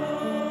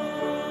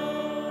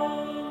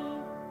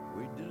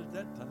 We did it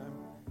that time.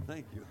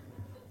 Thank you.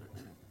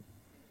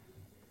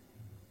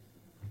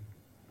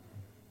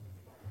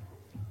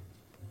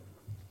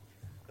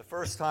 The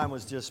first time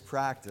was just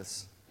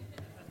practice.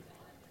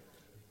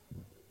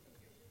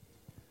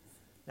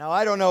 Now,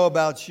 I don't know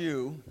about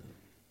you,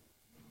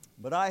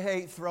 but I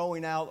hate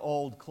throwing out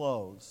old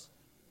clothes,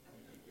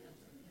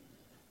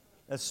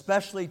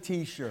 especially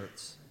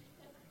T-shirts.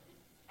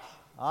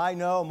 I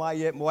know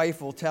my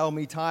wife will tell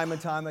me time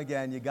and time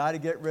again, you got to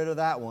get rid of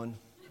that one.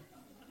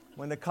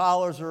 When the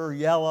collars are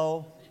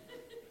yellow,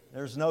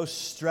 there's no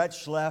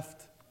stretch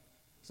left,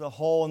 there's a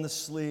hole in the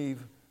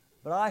sleeve.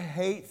 But I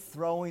hate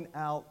throwing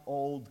out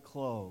old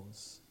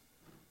clothes.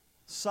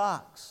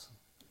 Socks.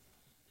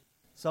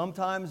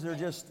 Sometimes they're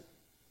just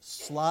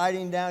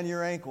sliding down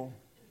your ankle.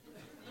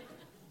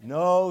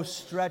 No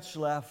stretch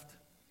left.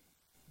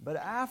 But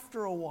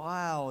after a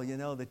while, you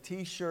know, the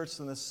T-shirts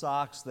and the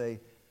socks, they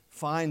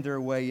find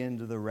their way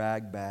into the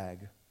rag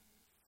bag.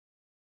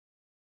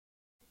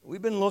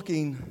 We've been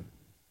looking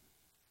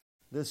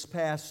this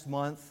past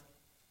month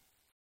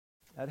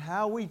at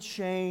how we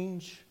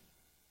change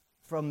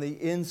from the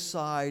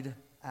inside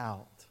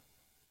out.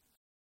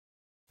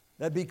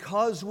 That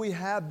because we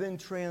have been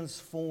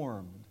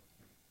transformed,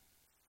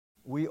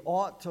 we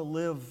ought to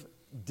live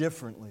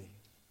differently.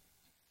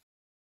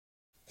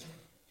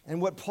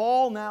 And what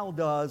Paul now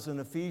does in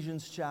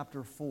Ephesians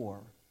chapter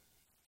 4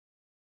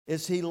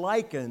 is he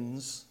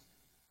likens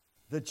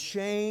the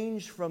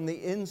change from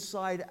the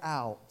inside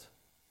out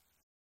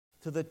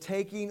to the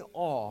taking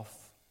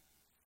off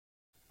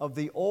of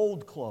the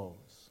old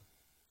clothes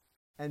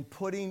and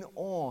putting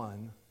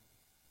on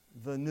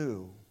the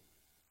new.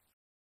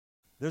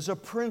 There's a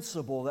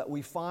principle that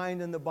we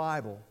find in the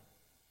Bible.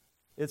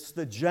 It's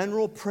the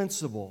general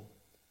principle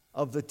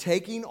of the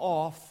taking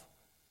off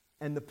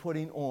and the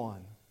putting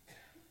on.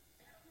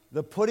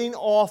 The putting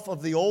off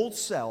of the old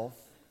self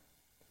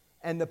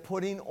and the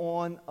putting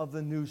on of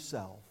the new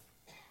self.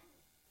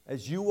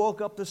 As you woke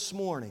up this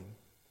morning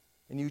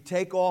and you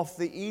take off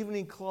the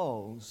evening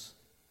clothes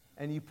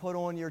and you put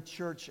on your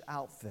church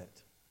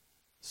outfit.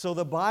 So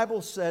the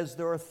Bible says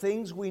there are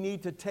things we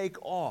need to take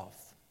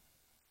off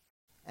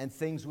and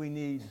things we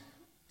need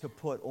to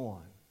put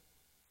on.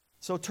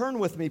 So turn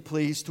with me,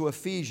 please, to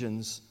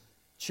Ephesians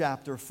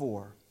chapter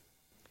 4.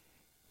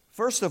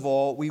 First of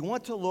all, we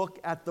want to look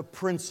at the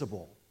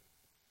principle.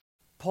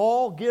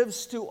 Paul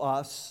gives to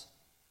us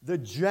the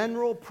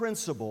general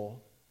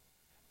principle,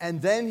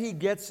 and then he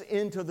gets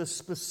into the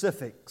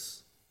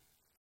specifics.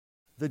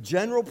 The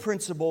general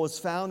principle is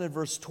found in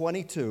verse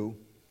 22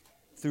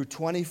 through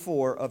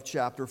 24 of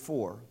chapter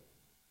 4.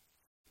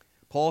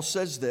 Paul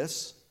says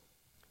this,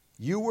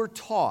 "You were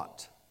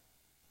taught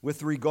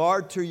with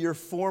regard to your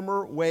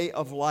former way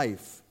of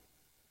life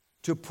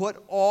to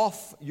put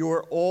off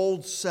your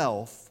old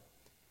self,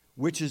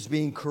 which is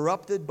being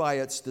corrupted by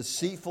its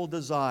deceitful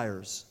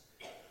desires,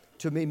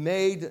 to be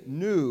made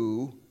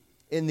new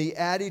in the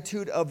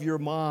attitude of your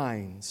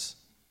minds,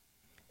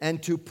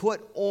 and to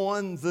put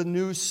on the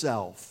new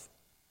self,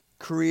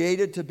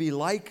 created to be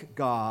like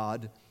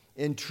God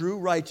in true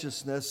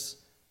righteousness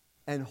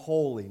and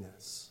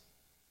holiness."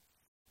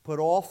 Put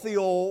off the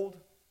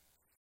old,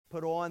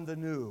 put on the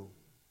new.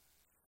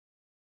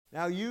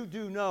 Now you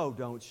do know,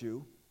 don't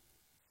you,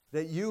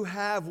 that you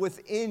have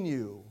within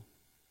you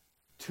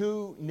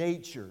two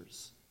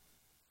natures.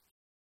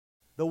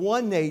 The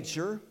one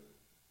nature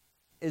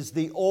is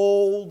the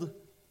old,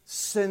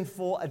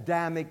 sinful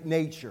Adamic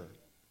nature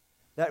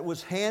that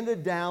was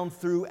handed down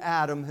through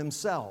Adam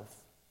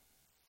himself.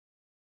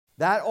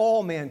 That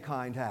all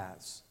mankind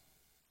has.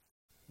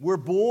 We're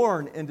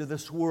born into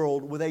this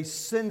world with a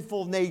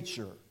sinful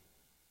nature,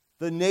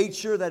 the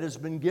nature that has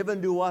been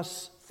given to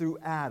us through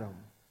Adam.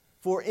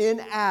 For in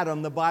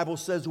Adam, the Bible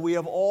says, we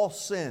have all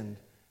sinned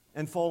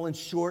and fallen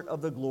short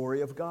of the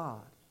glory of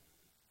God.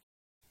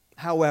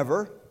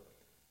 However,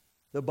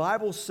 the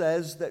Bible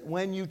says that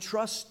when you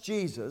trust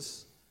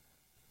Jesus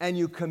and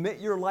you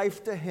commit your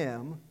life to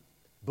Him,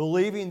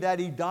 believing that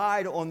He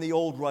died on the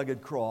old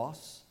rugged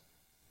cross,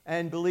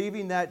 and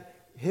believing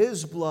that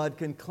His blood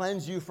can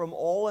cleanse you from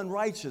all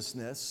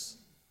unrighteousness,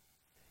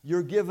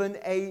 you're given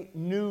a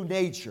new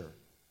nature.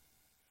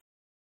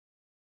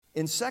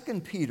 In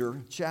 2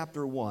 Peter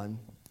chapter 1,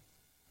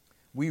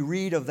 we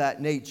read of that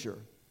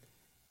nature.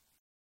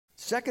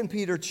 2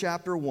 Peter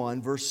chapter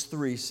 1, verse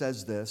 3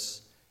 says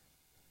this,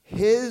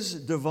 "His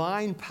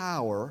divine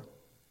power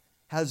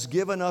has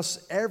given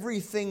us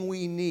everything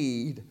we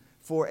need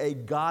for a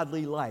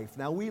godly life."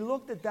 Now, we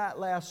looked at that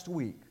last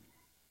week.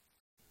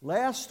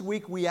 Last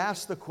week we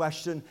asked the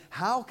question,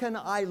 how can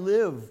I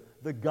live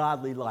the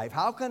godly life?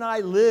 How can I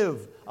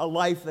live a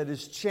life that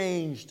is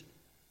changed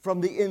from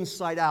the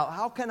inside out?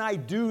 How can I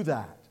do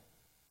that?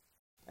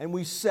 And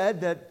we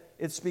said that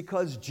it's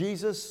because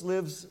Jesus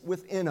lives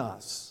within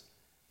us,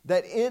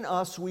 that in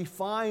us we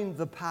find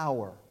the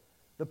power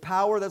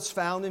that's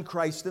found in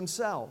Christ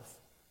Himself.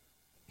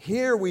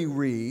 Here we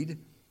read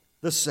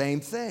the same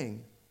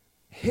thing.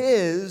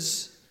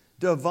 His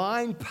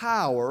divine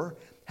power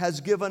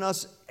has given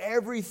us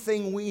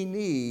everything we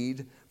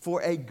need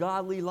for a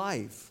godly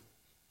life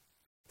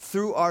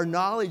through our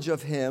knowledge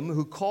of Him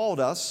who called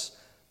us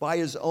by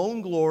His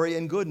own glory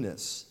and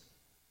goodness.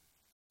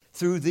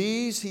 Through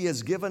these He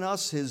has given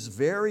us His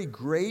very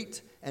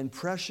great and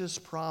precious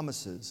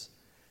promises,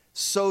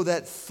 so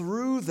that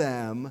through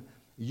them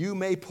you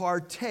may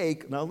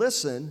partake, now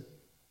listen,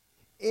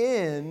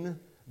 in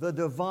the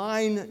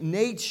divine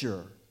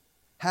nature,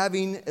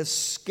 having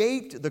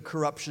escaped the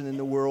corruption in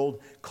the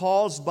world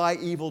caused by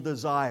evil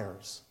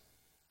desires.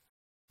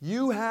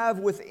 You have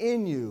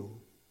within you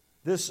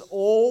this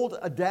old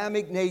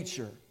Adamic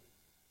nature,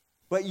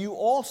 but you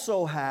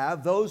also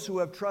have, those who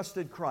have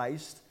trusted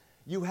Christ,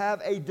 you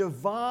have a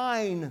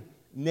divine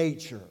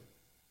nature.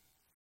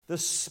 The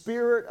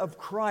Spirit of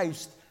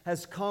Christ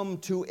has come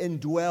to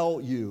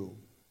indwell you.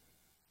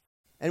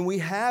 And we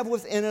have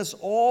within us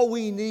all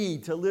we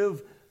need to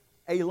live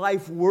a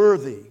life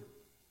worthy.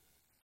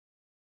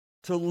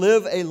 To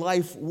live a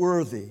life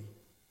worthy.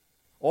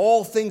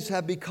 All things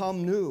have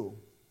become new.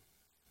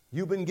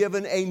 You've been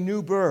given a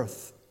new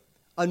birth,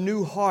 a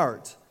new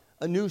heart,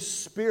 a new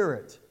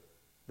spirit.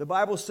 The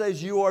Bible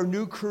says you are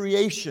new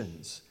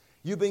creations.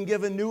 You've been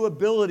given new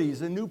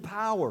abilities and new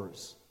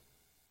powers.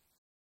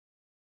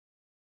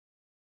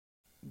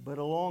 But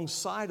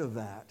alongside of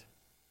that,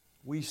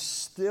 we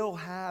still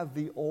have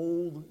the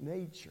old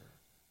nature.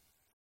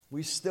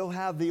 We still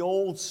have the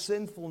old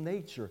sinful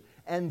nature,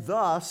 and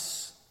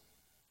thus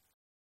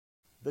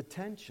the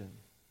tension.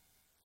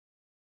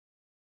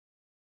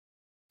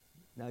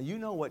 Now, you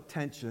know what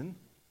tension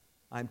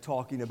I'm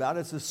talking about.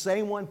 It's the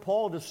same one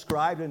Paul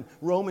described in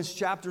Romans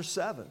chapter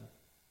 7.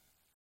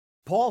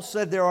 Paul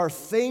said, there are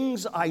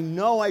things I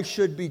know I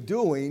should be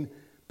doing,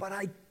 but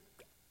I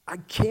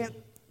can't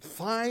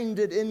find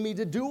it in me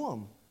to do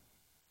them.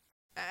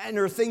 And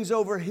there are things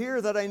over here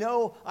that I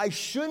know I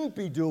shouldn't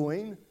be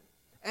doing,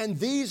 and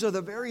these are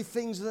the very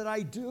things that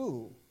I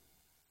do.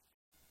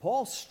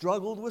 Paul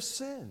struggled with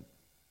sin,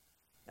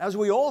 as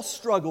we all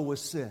struggle with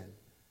sin,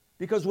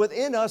 because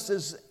within us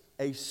is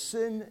a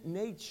sin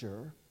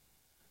nature,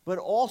 but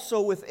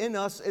also within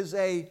us is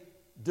a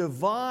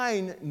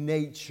divine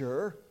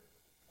nature,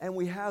 and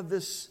we have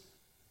this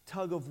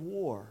tug of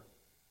war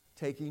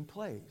taking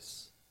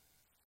place.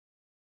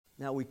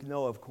 Now we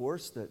know, of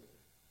course, that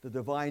the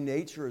divine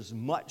nature is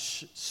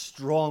much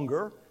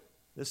stronger.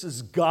 This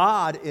is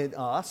God in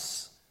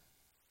us.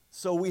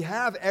 So we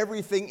have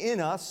everything in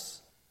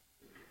us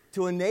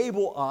to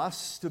enable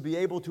us to be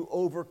able to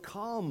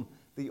overcome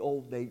the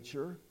old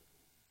nature.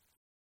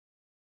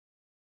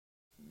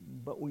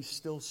 But we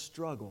still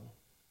struggle.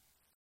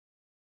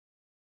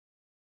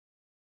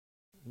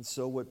 And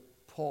so what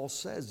Paul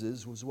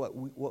says was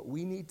what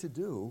we need to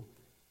do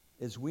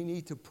is we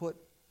need to put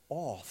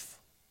off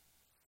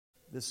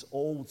this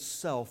old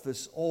self,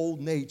 this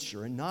old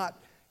nature, and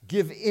not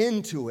give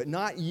in to it,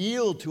 not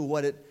yield to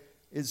what it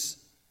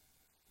is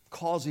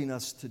causing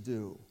us to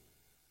do.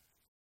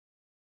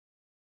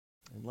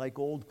 And like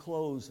old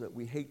clothes that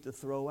we hate to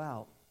throw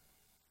out,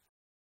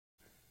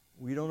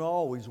 we don't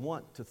always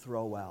want to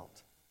throw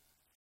out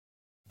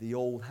the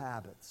old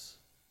habits.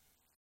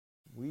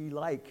 We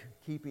like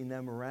keeping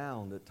them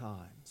around at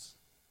times.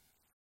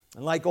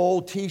 And like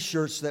old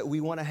t-shirts that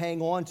we want to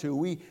hang on to,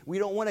 we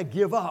don't want to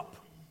give up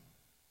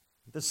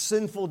the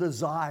sinful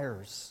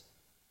desires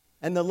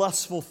and the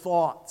lustful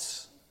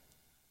thoughts.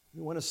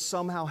 We want to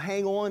somehow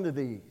hang on to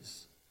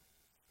these.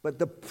 But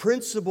the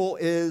principle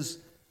is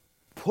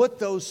put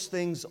those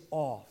things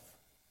off.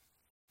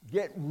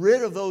 Get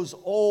rid of those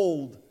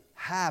old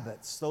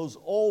habits, those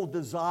old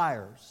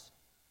desires,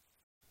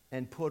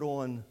 and put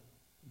on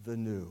the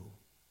new.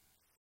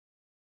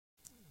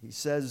 He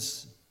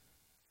says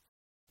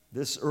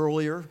this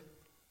earlier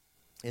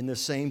in the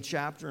same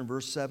chapter in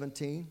verse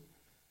 17.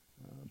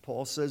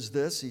 Paul says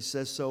this. He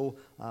says, so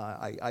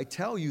I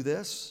tell you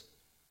this,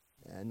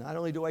 and not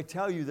only do I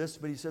tell you this,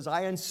 but he says,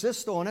 I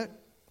insist on it.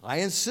 I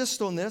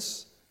insist on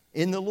this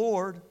in the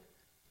Lord,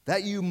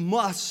 that you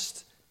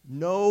must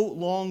no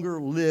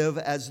longer live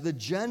as the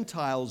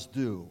Gentiles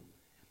do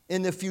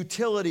in the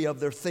futility of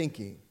their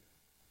thinking.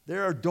 They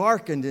are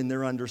darkened in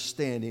their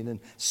understanding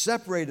and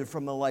separated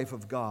from the life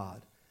of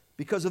God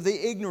because of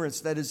the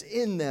ignorance that is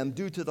in them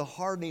due to the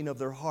hardening of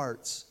their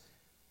hearts.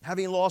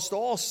 Having lost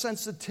all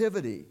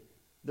sensitivity,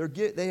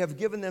 they have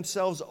given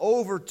themselves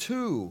over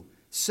to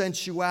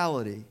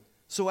sensuality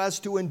so as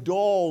to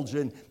indulge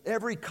in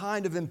every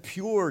kind of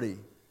impurity,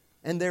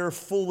 and they are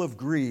full of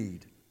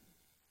greed.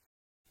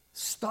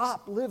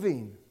 Stop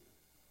living,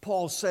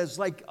 Paul says,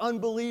 like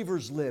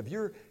unbelievers live.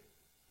 You're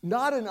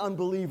not an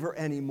unbeliever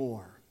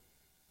anymore.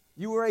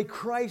 You are a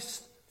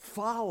Christ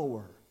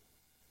follower.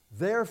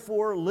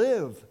 Therefore,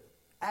 live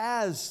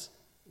as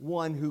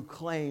one who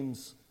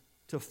claims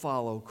to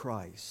follow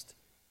Christ.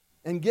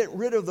 And get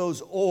rid of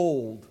those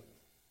old,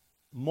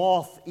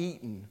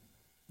 moth-eaten,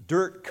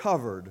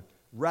 dirt-covered,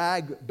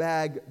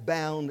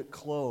 rag-bag-bound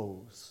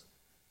clothes.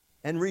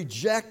 And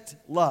reject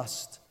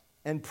lust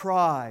and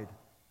pride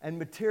and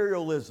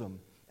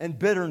materialism and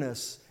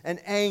bitterness and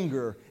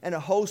anger and a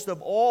host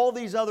of all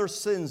these other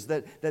sins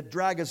that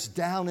drag us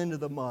down into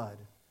the mud.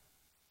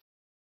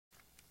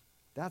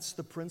 That's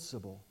the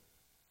principle.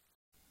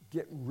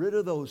 Get rid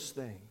of those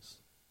things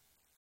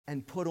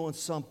and put on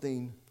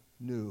something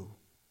new.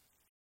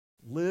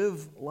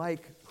 Live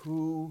like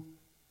who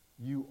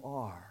you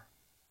are,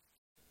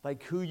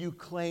 like who you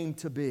claim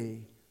to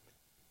be.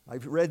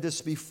 I've read this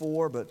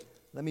before, but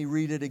let me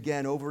read it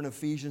again over in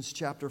Ephesians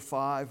chapter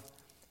 5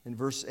 and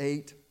verse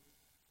 8.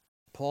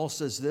 Paul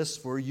says this,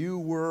 "For you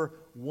were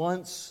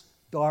once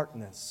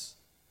darkness."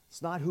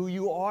 It's not who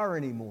you are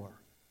anymore.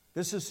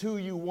 This is who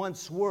you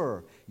once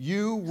were.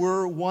 You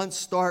were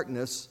once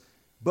darkness,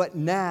 but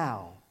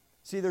now.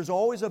 See, there's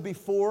always a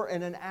before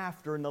and an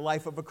after in the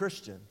life of a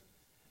Christian.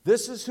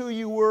 This is who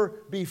you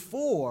were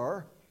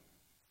before.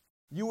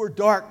 You were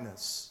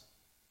darkness,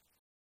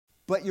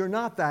 but you're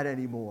not that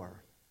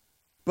anymore.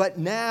 But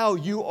now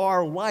you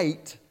are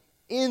light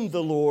in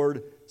the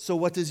Lord. So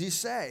what does he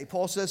say?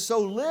 Paul says, so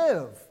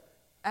live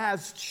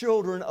as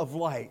children of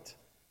light.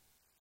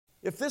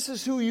 If this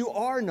is who you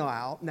are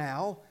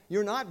now,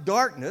 you're not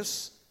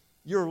darkness,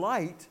 you're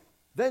light,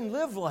 then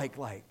live like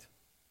light.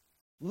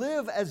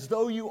 Live as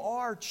though you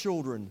are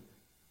children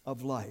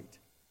of light.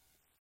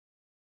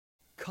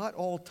 Cut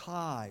all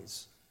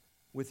ties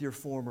with your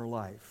former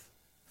life.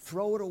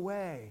 Throw it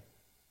away.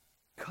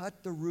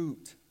 Cut the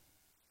root.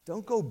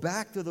 Don't go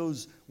back to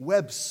those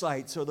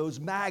websites or those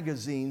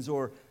magazines,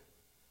 or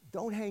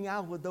don't hang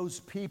out with those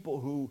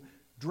people who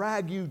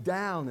drag you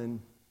down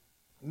and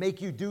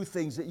make you do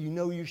things that you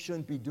know you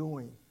shouldn't be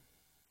doing.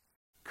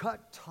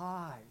 Cut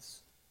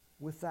ties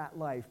with that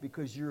life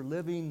because you're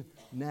living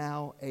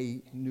now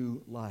a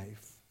new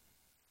life.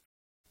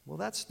 Well,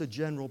 that's the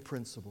general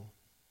principle.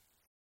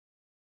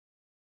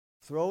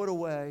 Throw it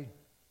away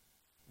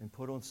and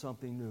put on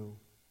something new.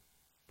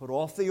 Put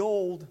off the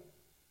old.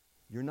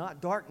 You're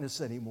not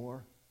darkness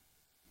anymore.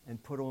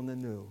 And put on the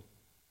new.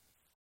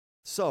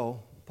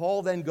 So,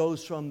 Paul then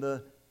goes from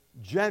the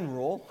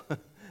general,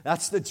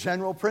 that's the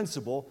general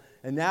principle,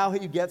 and now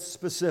he gets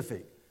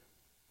specific.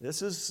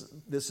 This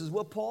is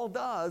what Paul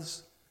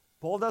does.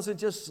 Paul doesn't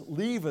just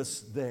leave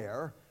us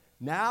there.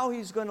 Now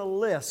he's going to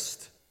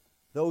list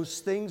those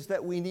things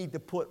that we need to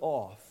put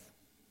off.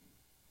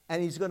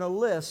 And he's going to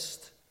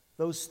list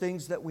those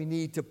things that we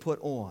need to put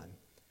on.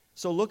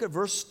 So look at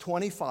verse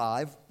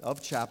 25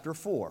 of chapter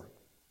 4.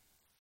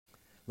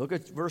 Look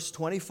at verse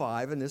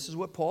 25, and this is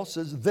what Paul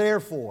says,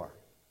 therefore.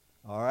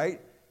 All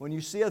right? When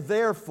you see a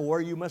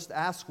therefore, you must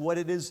ask what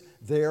it is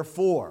there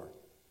for.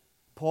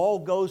 Paul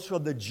goes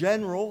from the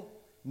general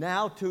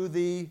now to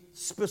the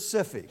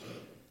specific.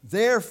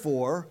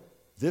 Therefore,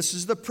 this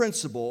is the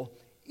principle,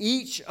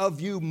 each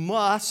of you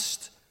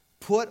must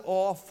put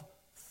off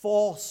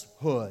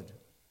falsehood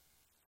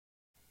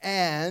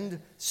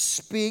and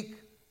speak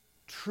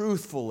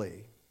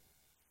truthfully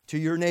to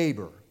your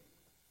neighbor,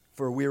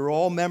 for we are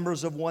all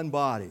members of one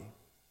body.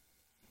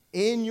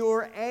 In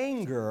your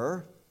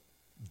anger,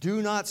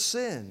 do not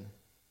sin.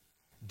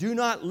 Do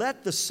not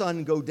let the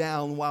sun go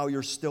down while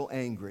you're still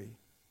angry.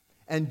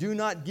 And do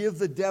not give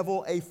the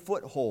devil a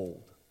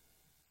foothold.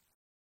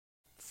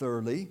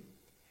 Thirdly,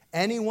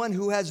 anyone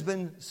who has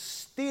been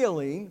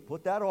stealing,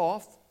 put that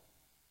off,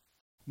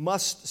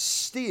 must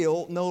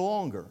steal no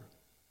longer.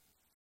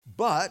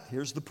 But,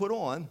 here's the put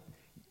on,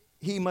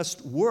 he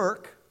must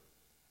work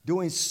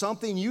doing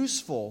something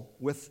useful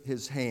with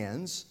his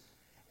hands,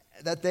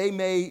 that they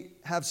may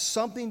have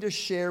something to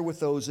share with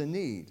those in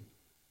need.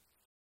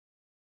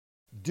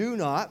 Do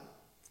not,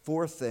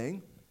 fourth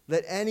thing,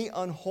 let any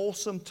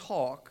unwholesome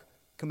talk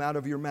come out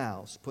of your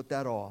mouths. Put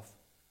that off.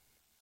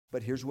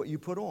 But here's what you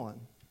put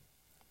on.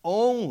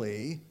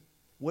 Only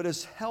what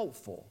is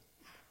helpful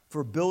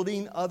for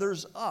building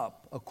others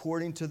up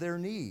according to their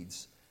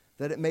needs,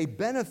 that it may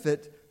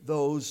benefit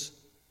those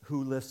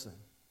who listen.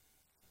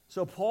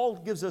 So Paul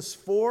gives us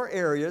 4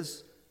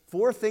 areas,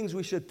 4 things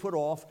we should put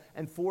off,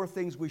 and 4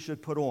 things we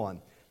should put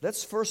on.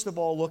 Let's first of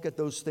all look at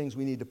those things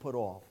we need to put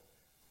off.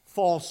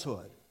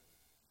 Falsehood.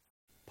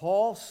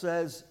 Paul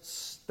says,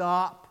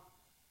 stop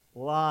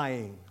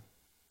lying.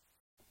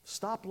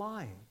 Stop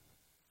lying.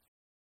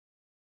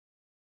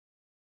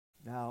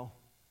 Now,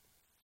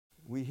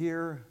 we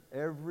hear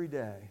every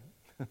day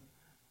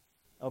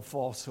of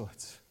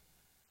falsehoods.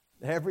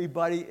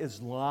 Everybody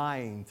is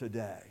lying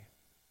today.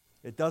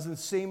 It doesn't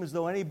seem as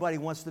though anybody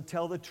wants to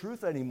tell the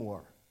truth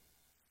anymore.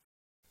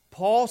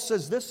 Paul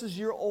says this is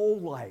your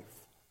old life.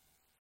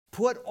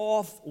 Put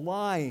off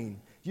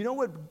lying. You know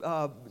what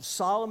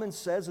Solomon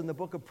says in the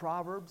book of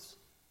Proverbs?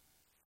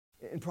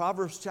 In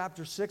Proverbs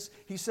chapter 6,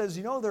 he says,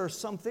 you know, there are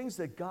some things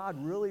that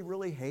God really,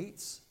 really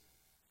hates.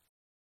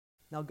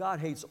 Now, God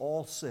hates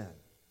all sin.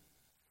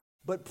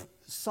 But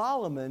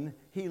Solomon,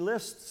 he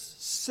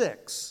lists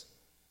 6.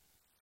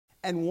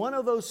 And one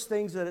of those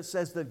things that it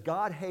says that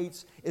God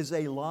hates is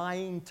a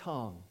lying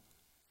tongue.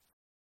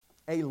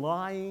 A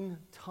lying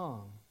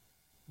tongue.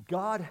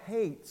 God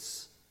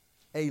hates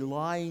a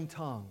lying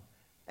tongue.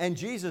 And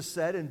Jesus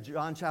said in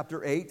John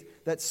chapter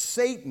 8 that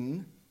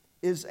Satan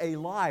is a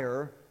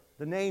liar.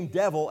 The name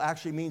devil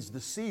actually means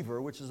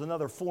deceiver, which is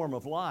another form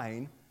of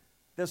lying.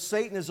 That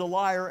Satan is a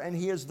liar and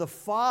he is the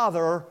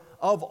father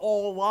of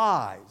all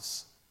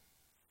lies.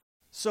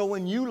 So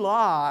when you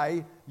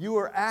lie, you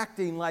are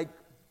acting like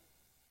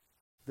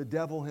the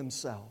devil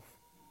himself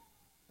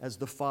as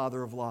the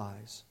father of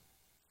lies.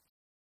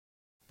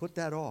 Put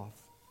that off.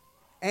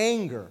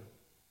 Anger.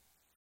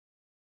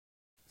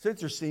 It's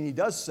interesting, he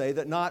does say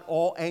that not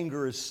all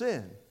anger is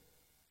sin.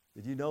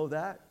 Did you know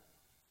that?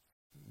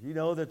 Do you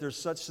know that there's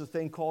such a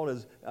thing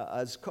called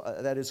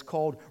that is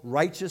called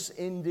righteous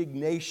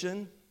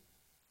indignation?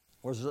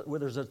 Or where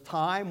there's a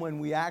time when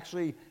we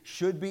actually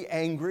should be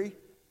angry?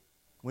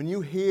 When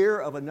you hear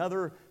of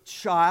another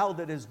child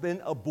that has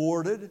been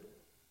aborted,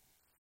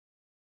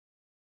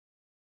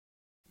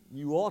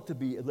 you ought to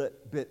be a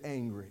bit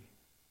angry.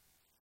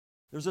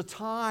 There's a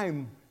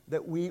time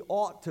that we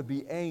ought to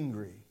be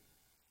angry.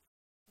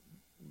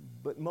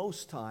 But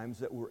most times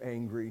that we're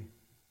angry,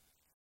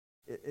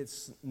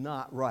 it's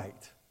not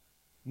right.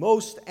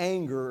 Most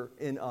anger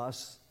in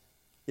us,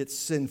 it's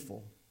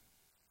sinful.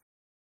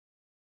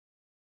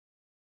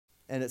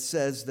 And it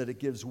says that it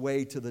gives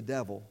way to the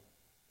devil.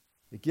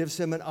 It gives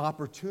him an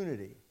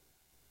opportunity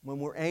when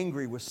we're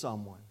angry with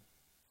someone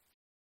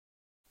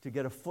to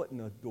get a foot in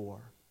the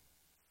door.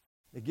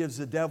 It gives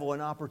the devil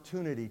an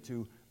opportunity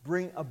to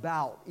bring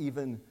about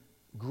even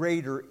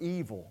greater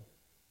evil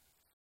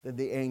than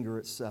the anger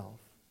itself.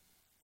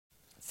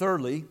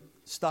 Thirdly,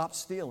 stop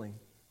stealing.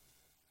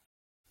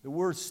 The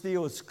word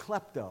steal is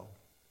klepto.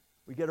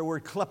 We get a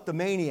word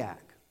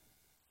kleptomaniac.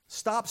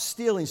 Stop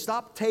stealing.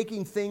 Stop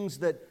taking things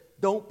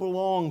that don't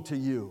belong to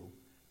you.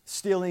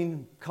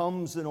 Stealing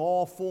comes in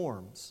all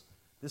forms.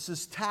 This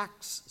is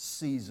tax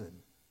season.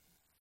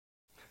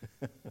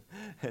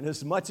 And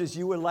as much as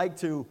you would like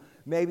to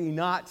maybe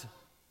not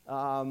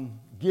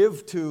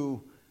give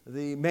to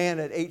the man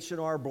at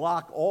H&R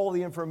Block all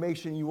the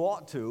information you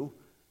ought to,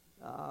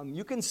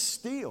 you can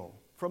steal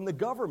from the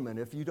government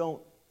if you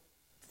don't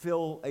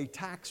fill a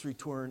tax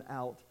return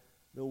out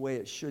the way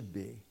it should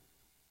be.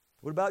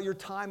 What about your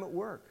time at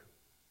work?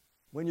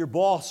 When your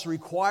boss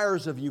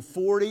requires of you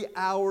 40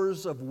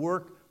 hours of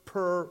work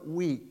per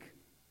week,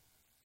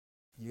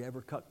 you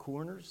ever cut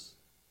corners?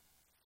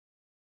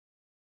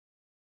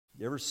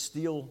 You ever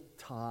steal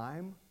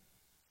time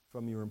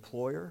from your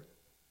employer?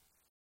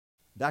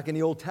 Back in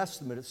the Old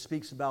Testament, it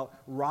speaks about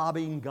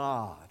robbing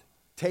God,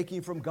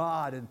 taking from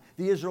God. And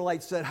the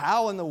Israelites said,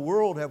 how in the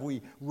world have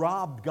we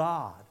robbed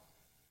God?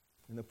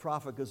 And the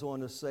prophet goes on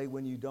to say,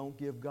 when you don't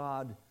give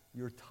God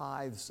your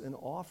tithes and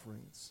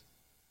offerings,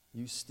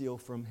 you steal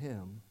from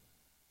Him.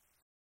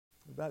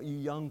 What about you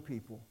young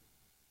people?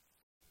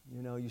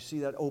 You know, you see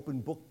that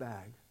open book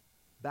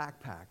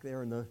backpack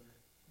there in the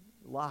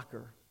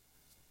locker.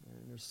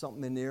 And there's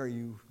something in there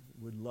you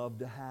would love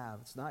to have.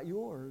 It's not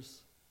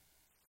yours,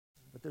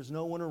 but there's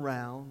no one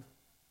around.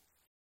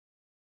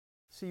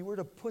 See, we're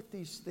to put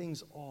these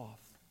things off.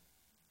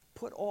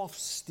 Put off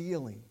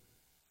stealing.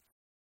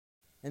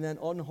 And then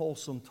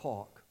unwholesome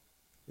talk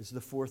is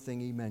the fourth thing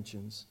he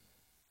mentions.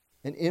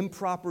 An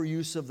improper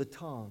use of the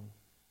tongue.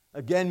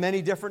 Again,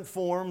 many different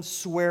forms: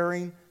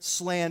 swearing,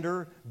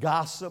 slander,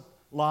 gossip,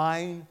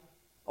 lying,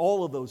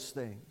 all of those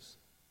things.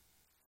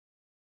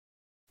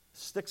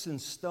 Sticks and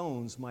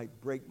stones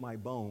might break my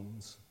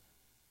bones,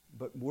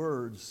 but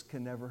words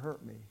can never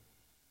hurt me.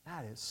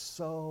 That is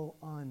so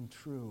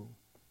untrue.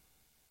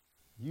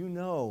 You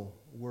know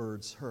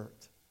words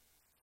hurt.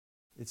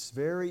 It's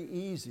very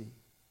easy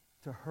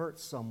to hurt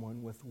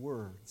someone with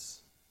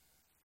words.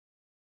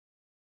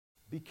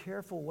 Be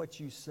careful what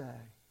you say.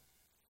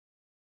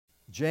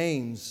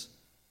 James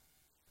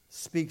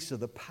speaks of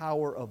the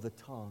power of the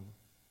tongue.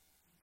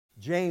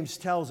 James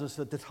tells us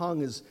that the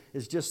tongue is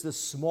just this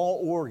small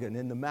organ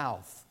in the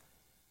mouth.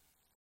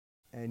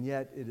 And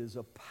yet it is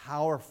a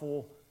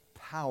powerful,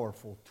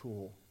 powerful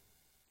tool.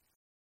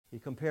 He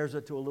compares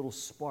it to a little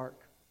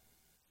spark.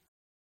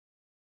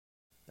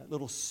 That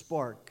little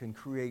spark can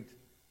create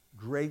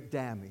great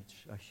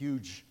damage, a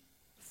huge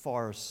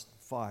forest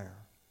fire.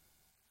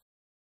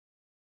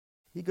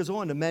 He goes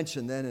on to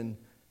mention then in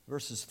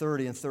verses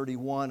 30 and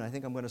 31, I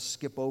think I'm going to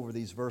skip over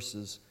these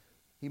verses.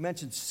 He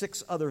mentioned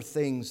 6 other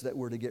things that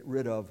we're to get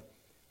rid of.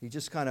 He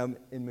just kind of,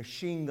 in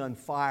machine gun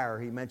fire,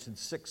 he mentioned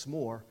 6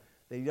 more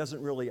that he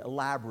doesn't really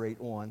elaborate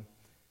on.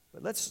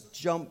 But let's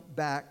jump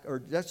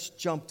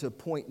to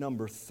point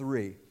number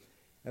 3.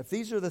 If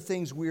these are the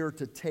things we are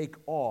to take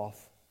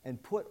off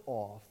and put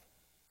off,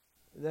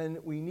 then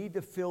we need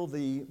to fill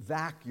the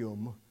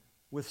vacuum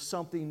with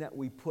something that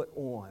we put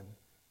on.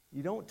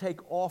 You don't take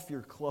off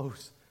your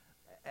clothes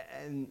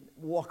and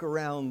walk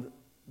around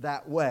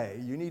that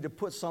way. You need to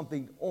put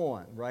something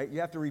on, right?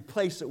 You have to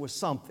replace it with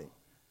something.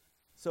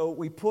 So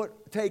we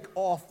take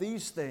off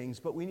these things,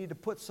 but we need to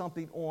put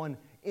something on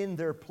in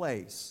their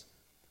place.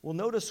 Well,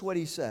 notice what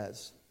he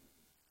says.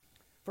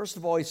 First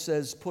of all, he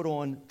says, put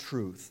on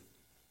truth.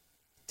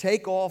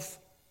 Take off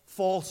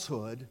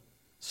falsehood,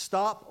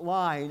 stop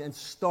lying, and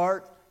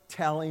start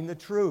telling the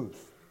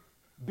truth.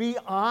 Be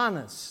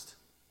honest.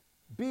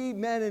 Be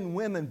men and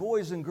women,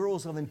 boys and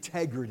girls of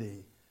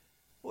integrity.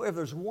 Boy, if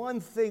there's one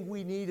thing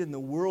we need in the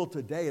world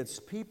today, it's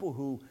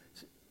people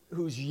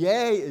whose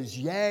yea is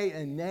yea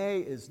and nay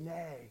is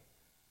nay.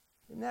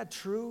 Isn't that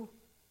true?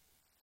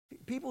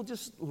 People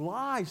just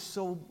lie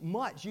so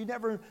much. You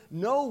never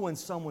know when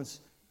someone's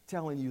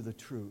telling you the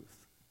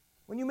truth.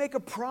 When you make a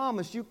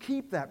promise, you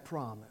keep that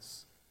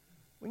promise.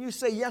 When you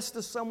say yes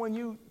to someone,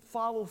 you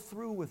follow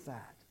through with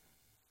that.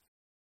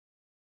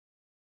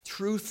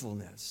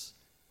 Truthfulness.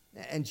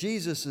 And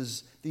Jesus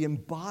is the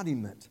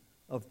embodiment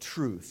of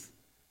truth.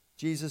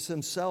 Jesus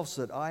himself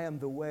said, I am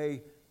the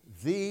way,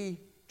 the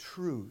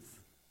truth,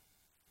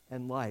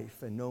 and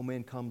life, and no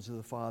man comes to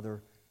the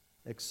Father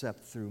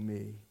except through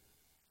me.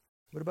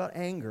 What about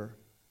anger?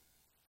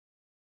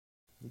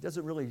 He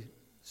doesn't really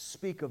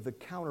speak of the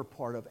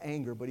counterpart of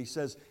anger, but he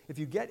says, if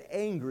you get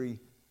angry,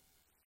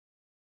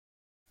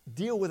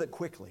 deal with it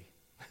quickly.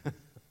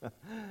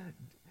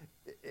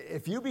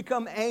 If you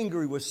become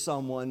angry with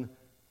someone,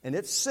 and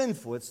it's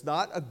sinful, it's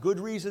not a good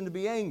reason to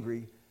be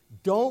angry,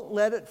 don't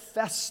let it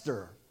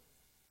fester,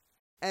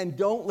 and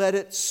don't let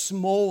it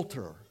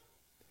smolder,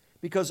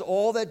 because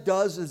all that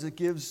does is it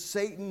gives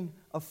Satan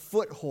a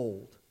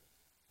foothold.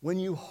 When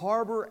you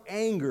harbor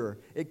anger,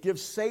 it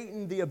gives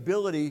Satan the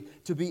ability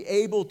to be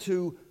able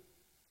to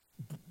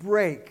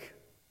break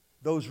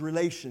those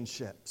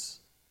relationships.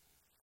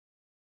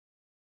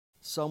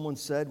 Someone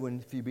said,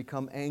 if you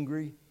become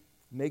angry,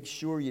 make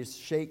sure you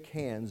shake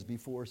hands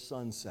before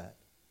sunset,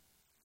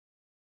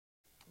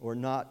 or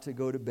not to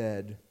go to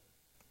bed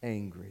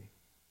angry.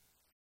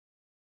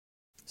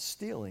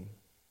 Stealing.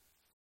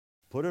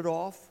 Put it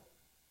off,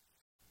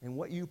 and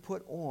what you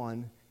put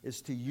on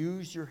is to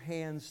use your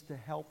hands to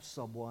help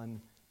someone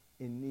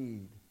in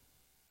need.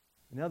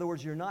 In other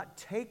words, you're not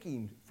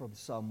taking from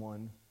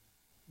someone,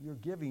 you're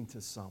giving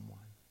to someone.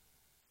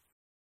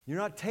 You're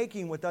not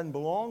taking what doesn't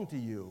belong to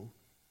you,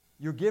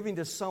 you're giving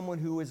to someone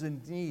who is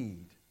in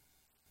need.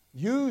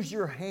 Use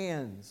your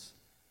hands,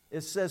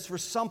 it says, for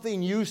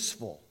something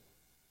useful.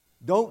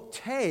 Don't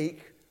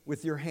take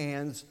with your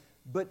hands,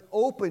 but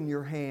open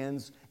your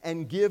hands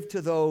and give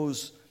to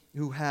those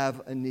who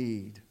have a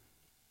need.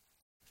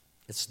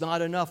 It's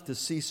not enough to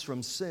cease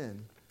from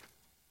sin,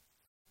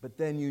 but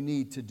then you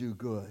need to do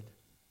good.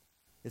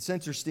 It's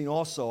interesting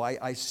also,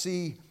 I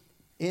see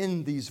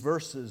in these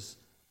verses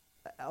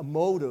a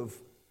motive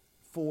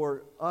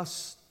for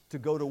us to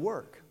go to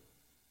work.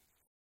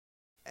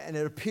 And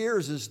it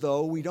appears as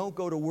though we don't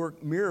go to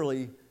work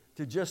merely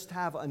to just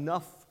have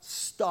enough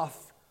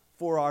stuff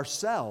for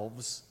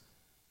ourselves,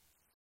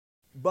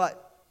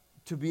 but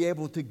to be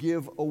able to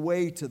give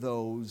away to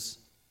those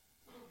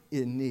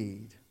in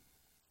need.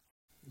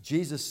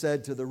 Jesus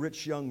said to the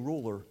rich young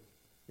ruler,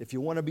 if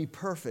you want to be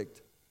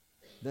perfect,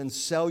 then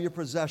sell your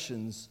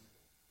possessions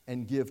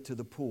and give to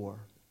the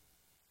poor.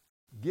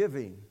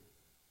 Giving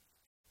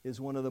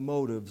is one of the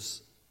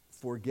motives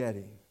for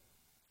getting.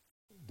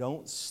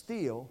 Don't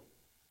steal,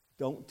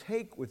 don't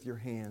take with your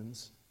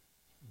hands,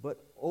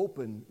 but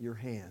open your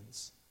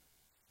hands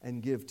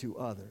and give to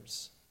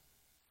others.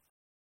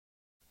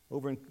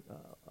 Over in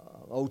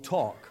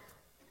talk.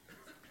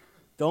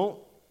 Don't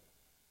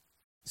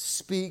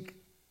speak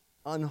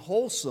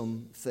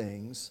unwholesome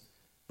things,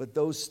 but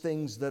those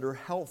things that are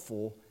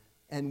helpful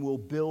and will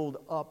build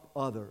up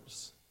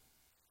others.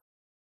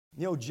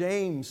 You know,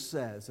 James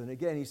says, and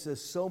again, he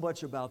says so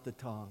much about the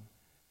tongue.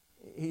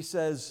 He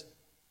says,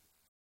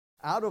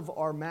 out of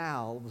our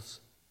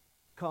mouths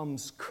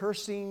comes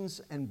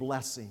cursings and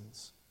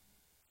blessings.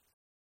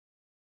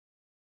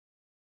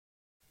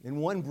 In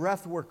one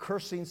breath, we're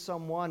cursing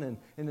someone, and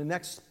in the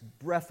next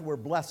breath, we're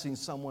blessing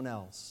someone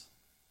else.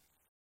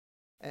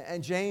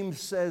 And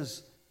James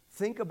says,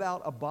 think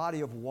about a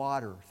body of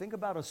water. Think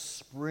about a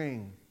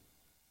spring.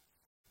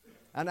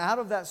 And out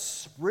of that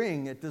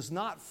spring, it does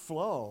not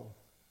flow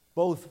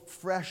both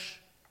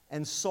fresh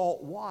and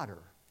salt water.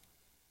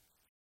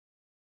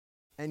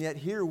 And yet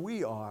here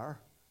we are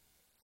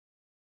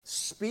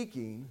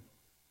speaking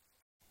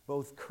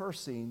both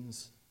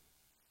cursings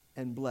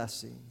and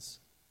blessings.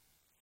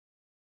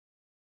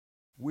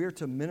 We're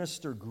to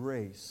minister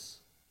grace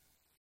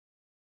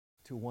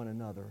to one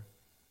another.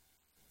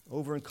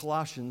 Over in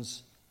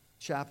Colossians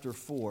chapter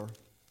 4,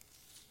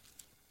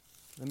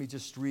 let me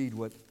just read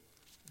what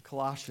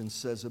Colossians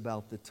says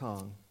about the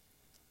tongue.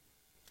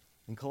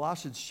 In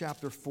Colossians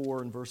chapter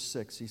 4 and verse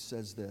 6, he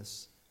says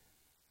this,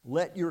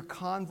 let your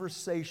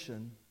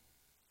conversation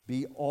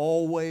be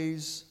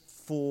always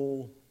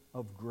full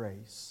of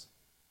grace,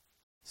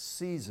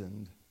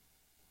 seasoned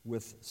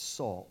with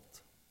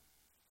salt.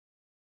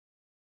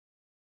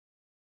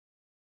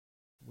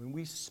 When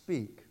we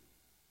speak,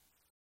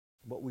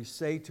 what we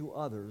say to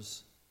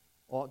others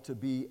ought to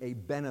be a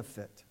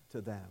benefit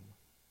to them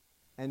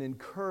and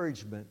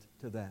encouragement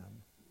to them.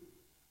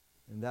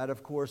 And that,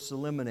 of course,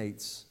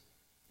 eliminates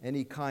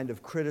any kind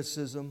of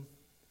criticism,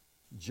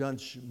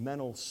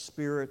 judgmental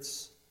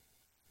spirits,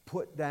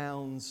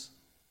 put-downs.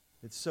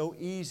 It's so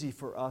easy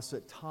for us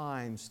at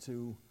times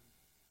to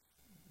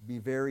be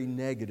very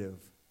negative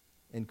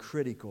and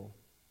critical.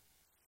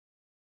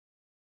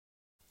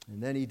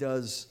 And then he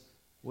does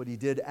what he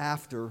did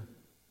after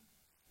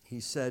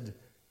he said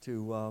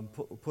to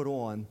put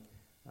on.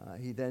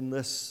 He then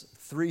lists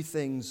three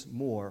things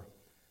more: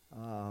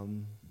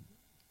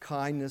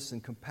 kindness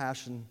and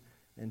compassion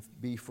and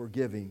be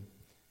forgiving,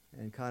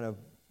 and kind of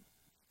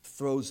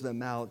throws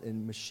them out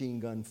in machine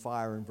gun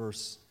fire in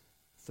verse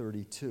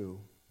 32.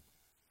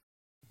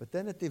 But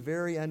then at the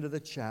very end of the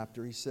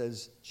chapter, he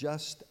says,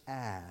 just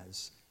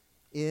as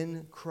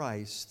in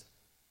Christ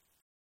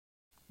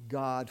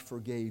God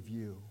forgave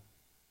you.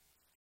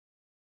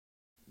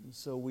 And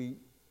so we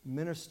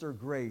minister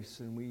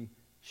grace and we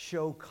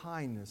show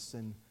kindness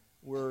and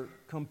we're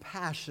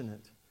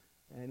compassionate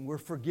and we're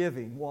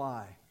forgiving.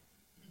 Why?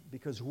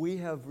 Because we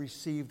have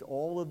received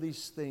all of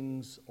these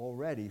things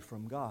already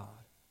from God.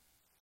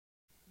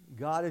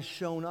 God has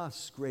shown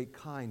us great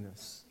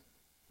kindness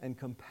and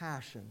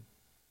compassion,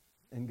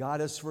 and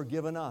God has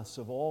forgiven us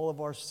of all of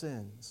our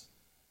sins.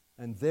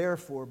 And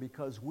therefore,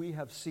 because we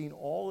have seen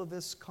all of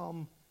this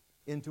come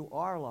into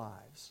our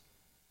lives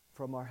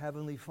from our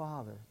Heavenly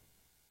Father,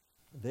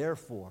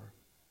 therefore,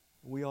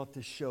 we ought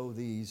to show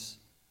these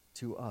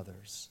to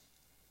others.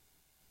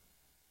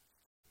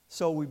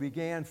 So we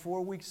began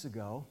 4 weeks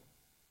ago,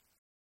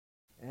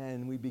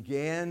 and we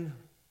began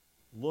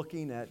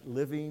looking at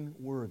living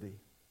worthy.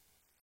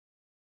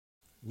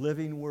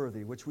 Living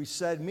worthy, which we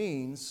said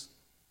means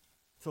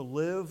to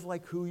live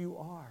like who you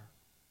are,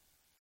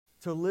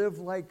 to live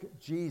like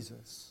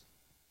Jesus.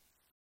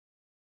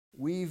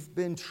 We've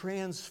been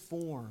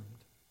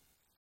transformed.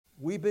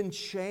 We've been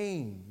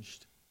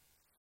changed.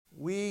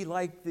 We,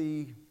 like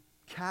the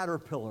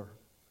caterpillar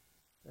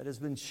that has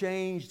been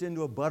changed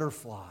into a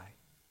butterfly,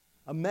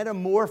 a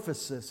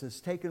metamorphosis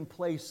has taken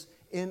place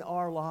in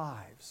our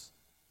lives.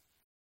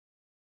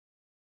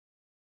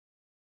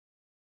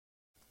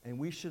 And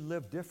we should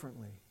live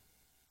differently.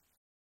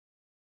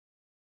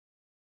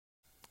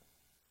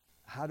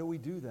 How do we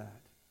do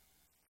that?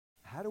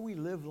 How do we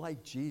live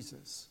like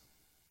Jesus?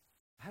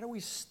 How do we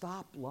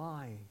stop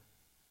lying?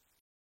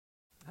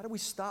 How do we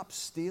stop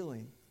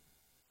stealing?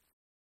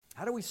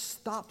 How do we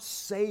stop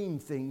saying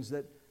things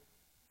that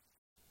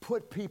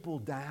put people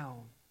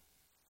down?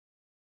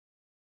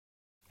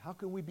 How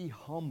can we be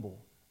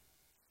humble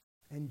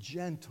and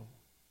gentle?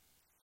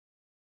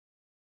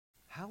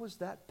 How is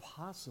that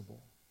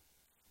possible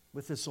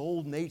with this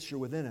old nature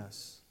within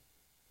us?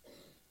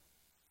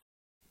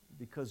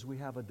 Because we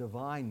have a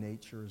divine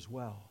nature as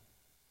well.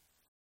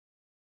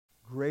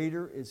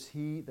 Greater is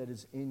He that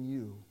is in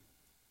you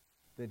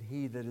than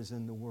he that is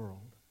in the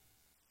world.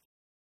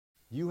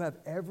 You have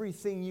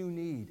everything you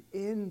need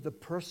in the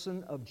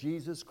person of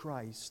Jesus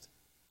Christ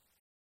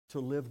to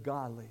live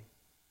godly.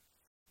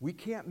 We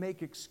can't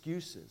make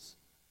excuses.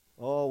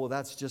 Oh, well,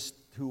 that's just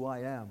who I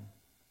am.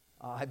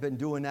 I've been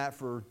doing that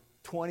for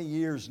 20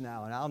 years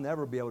now, and I'll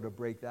never be able to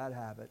break that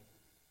habit.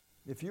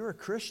 If you're a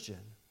Christian,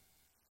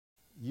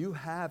 you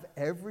have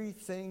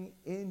everything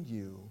in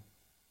you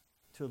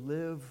to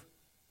live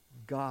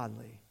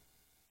godly.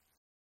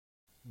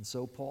 And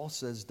so Paul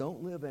says,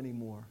 don't live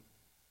anymore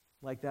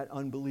like that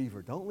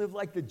unbeliever. Don't live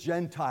like the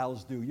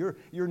Gentiles do.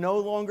 You're no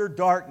longer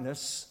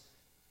darkness.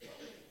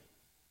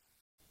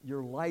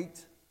 You're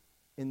light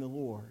in the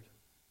Lord.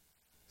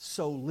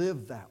 So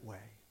live that way.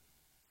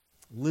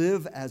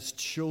 Live as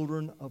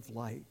children of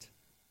light.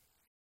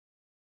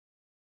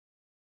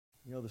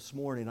 You know, this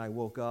morning I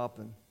woke up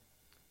and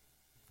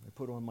I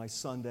put on my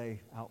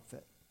Sunday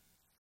outfit.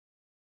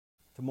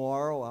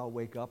 Tomorrow I'll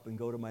wake up and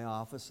go to my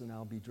office and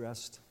I'll be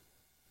dressed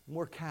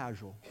more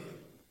casual.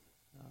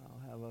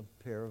 I'll have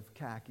a pair of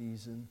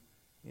khakis and,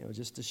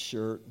 just a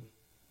shirt.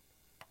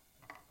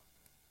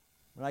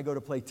 When I go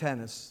to play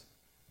tennis,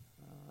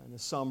 in the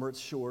summer it's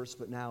shorts,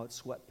 but now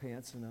it's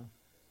sweatpants and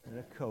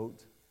a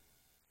coat.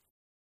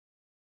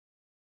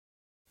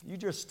 You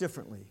dress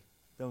differently,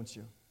 don't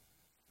you?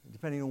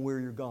 Depending on where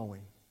you're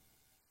going.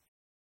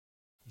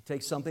 You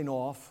take something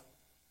off,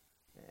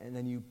 and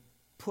then you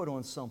put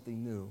on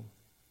something new.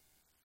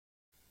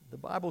 The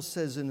Bible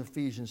says in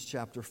Ephesians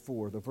chapter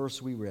 4, the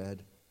verse we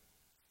read,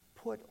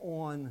 put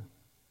on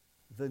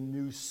the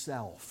new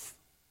self.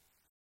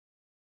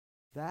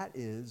 That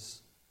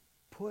is,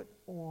 put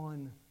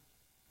on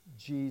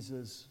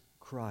Jesus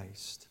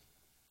Christ.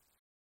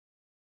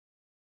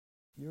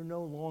 You're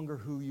no longer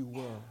who you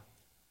were.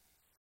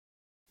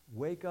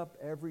 Wake up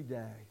every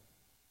day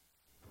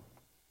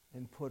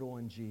and put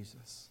on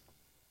Jesus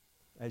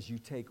as you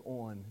take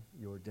on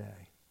your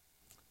day.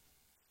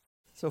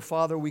 So,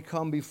 Father, we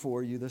come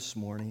before you this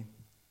morning,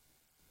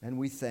 and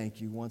we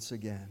thank you once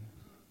again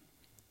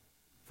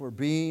for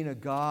being a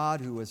God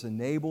who has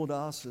enabled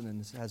us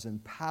and has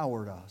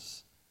empowered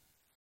us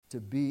to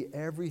be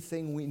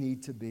everything we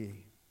need to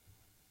be.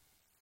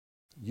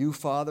 You,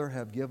 Father,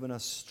 have given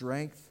us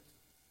strength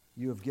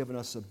You have given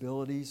us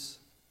abilities.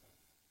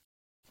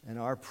 And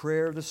our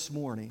prayer this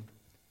morning,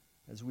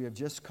 as we have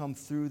just come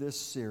through this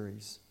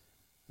series,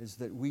 is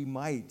that we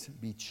might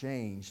be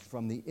changed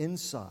from the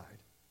inside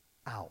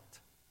out.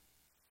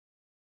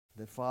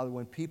 That, Father,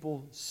 when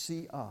people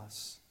see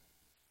us,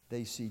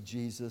 they see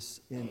Jesus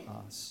in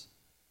us.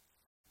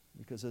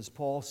 Because as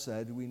Paul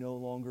said, we no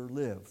longer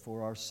live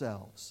for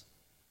ourselves,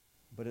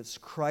 but it's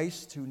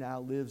Christ who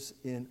now lives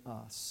in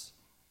us.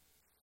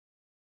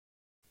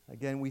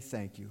 Again, we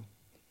thank you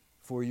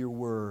for your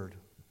word,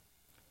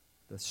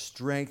 the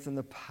strength and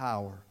the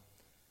power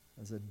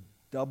as a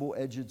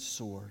double-edged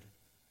sword.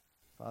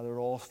 Father,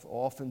 it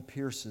often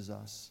pierces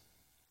us,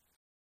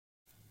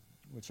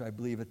 which I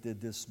believe it did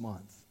this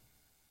month.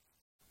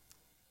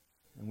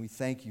 And we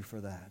thank you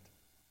for that,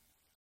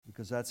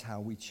 because that's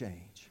how we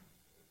change.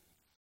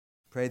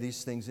 Pray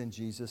these things in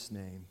Jesus'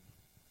 name.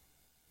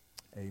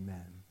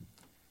 Amen.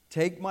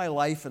 Take my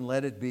life and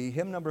let it be.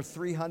 Hymn number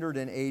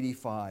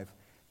 385.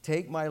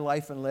 Take my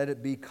life and let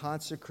it be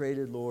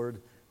consecrated,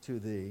 Lord, to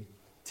Thee.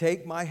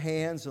 Take my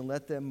hands and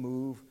let them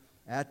move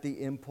at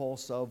the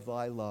impulse of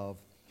Thy love.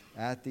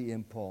 At the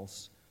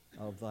impulse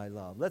of Thy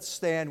love. Let's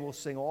stand. We'll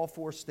sing all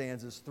four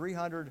stanzas.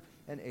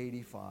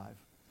 385.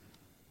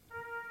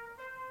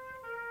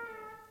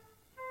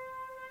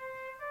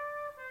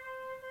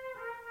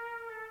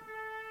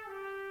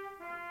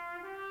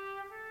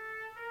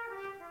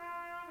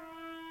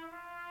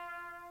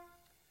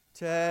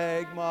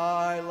 Take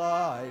my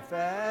life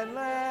and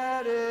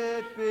let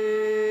it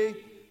be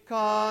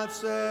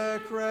consecrated,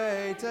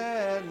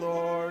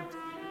 Lord,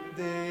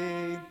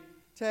 Thee.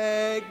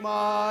 Take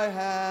my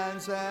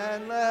hands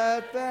and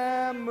let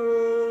them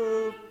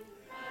move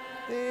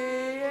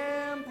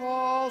the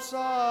impulse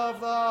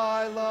of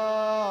Thy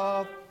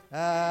love,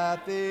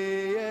 at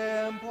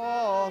the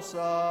impulse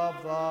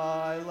of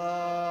Thy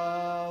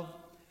love.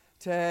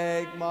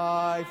 Take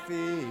my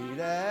feet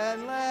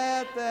and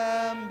let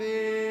them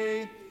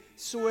be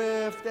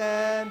swift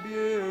and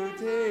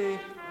beauty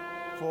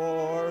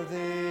for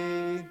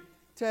Thee.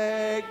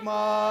 Take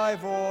my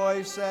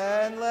voice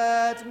and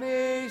let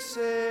me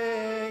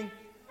sing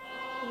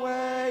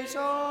ways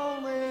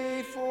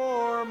only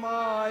for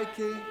my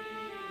King,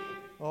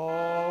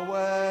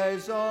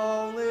 always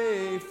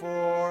only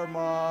for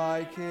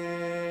my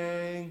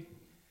King.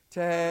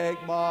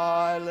 Take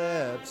my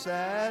lips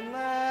and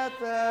let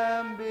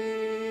them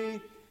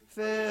be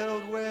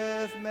filled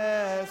with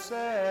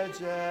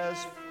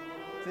messages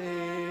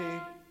Thee.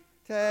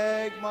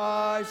 Take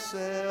my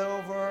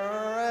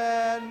silver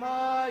and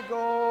my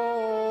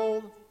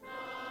gold,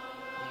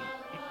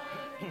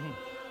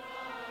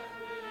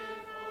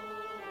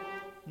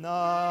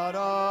 not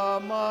a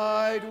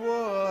mite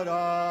would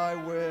I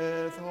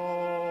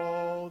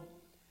withhold.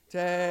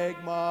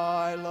 Take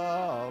my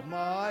love,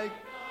 my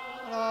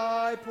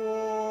I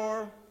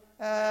pour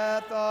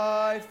at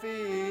Thy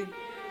feet,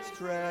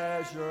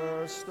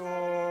 treasure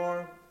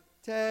store.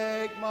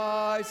 Take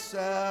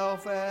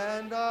myself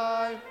and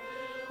I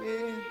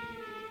be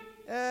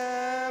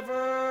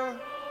ever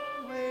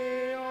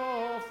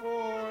all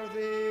for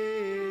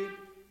Thee,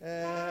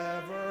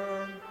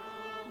 ever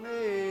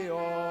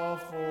all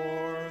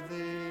for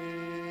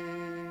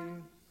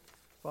Thee.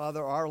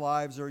 Father, our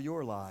lives are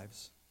Your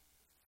lives.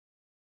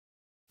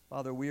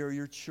 Father, we are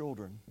Your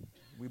children.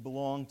 We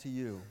belong to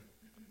You.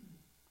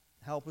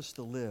 Help us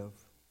to live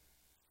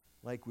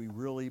like we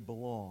really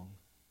belong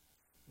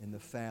in the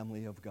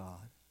family of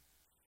God.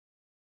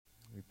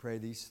 We pray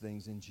these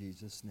things in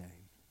Jesus'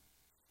 name.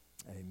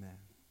 Amen.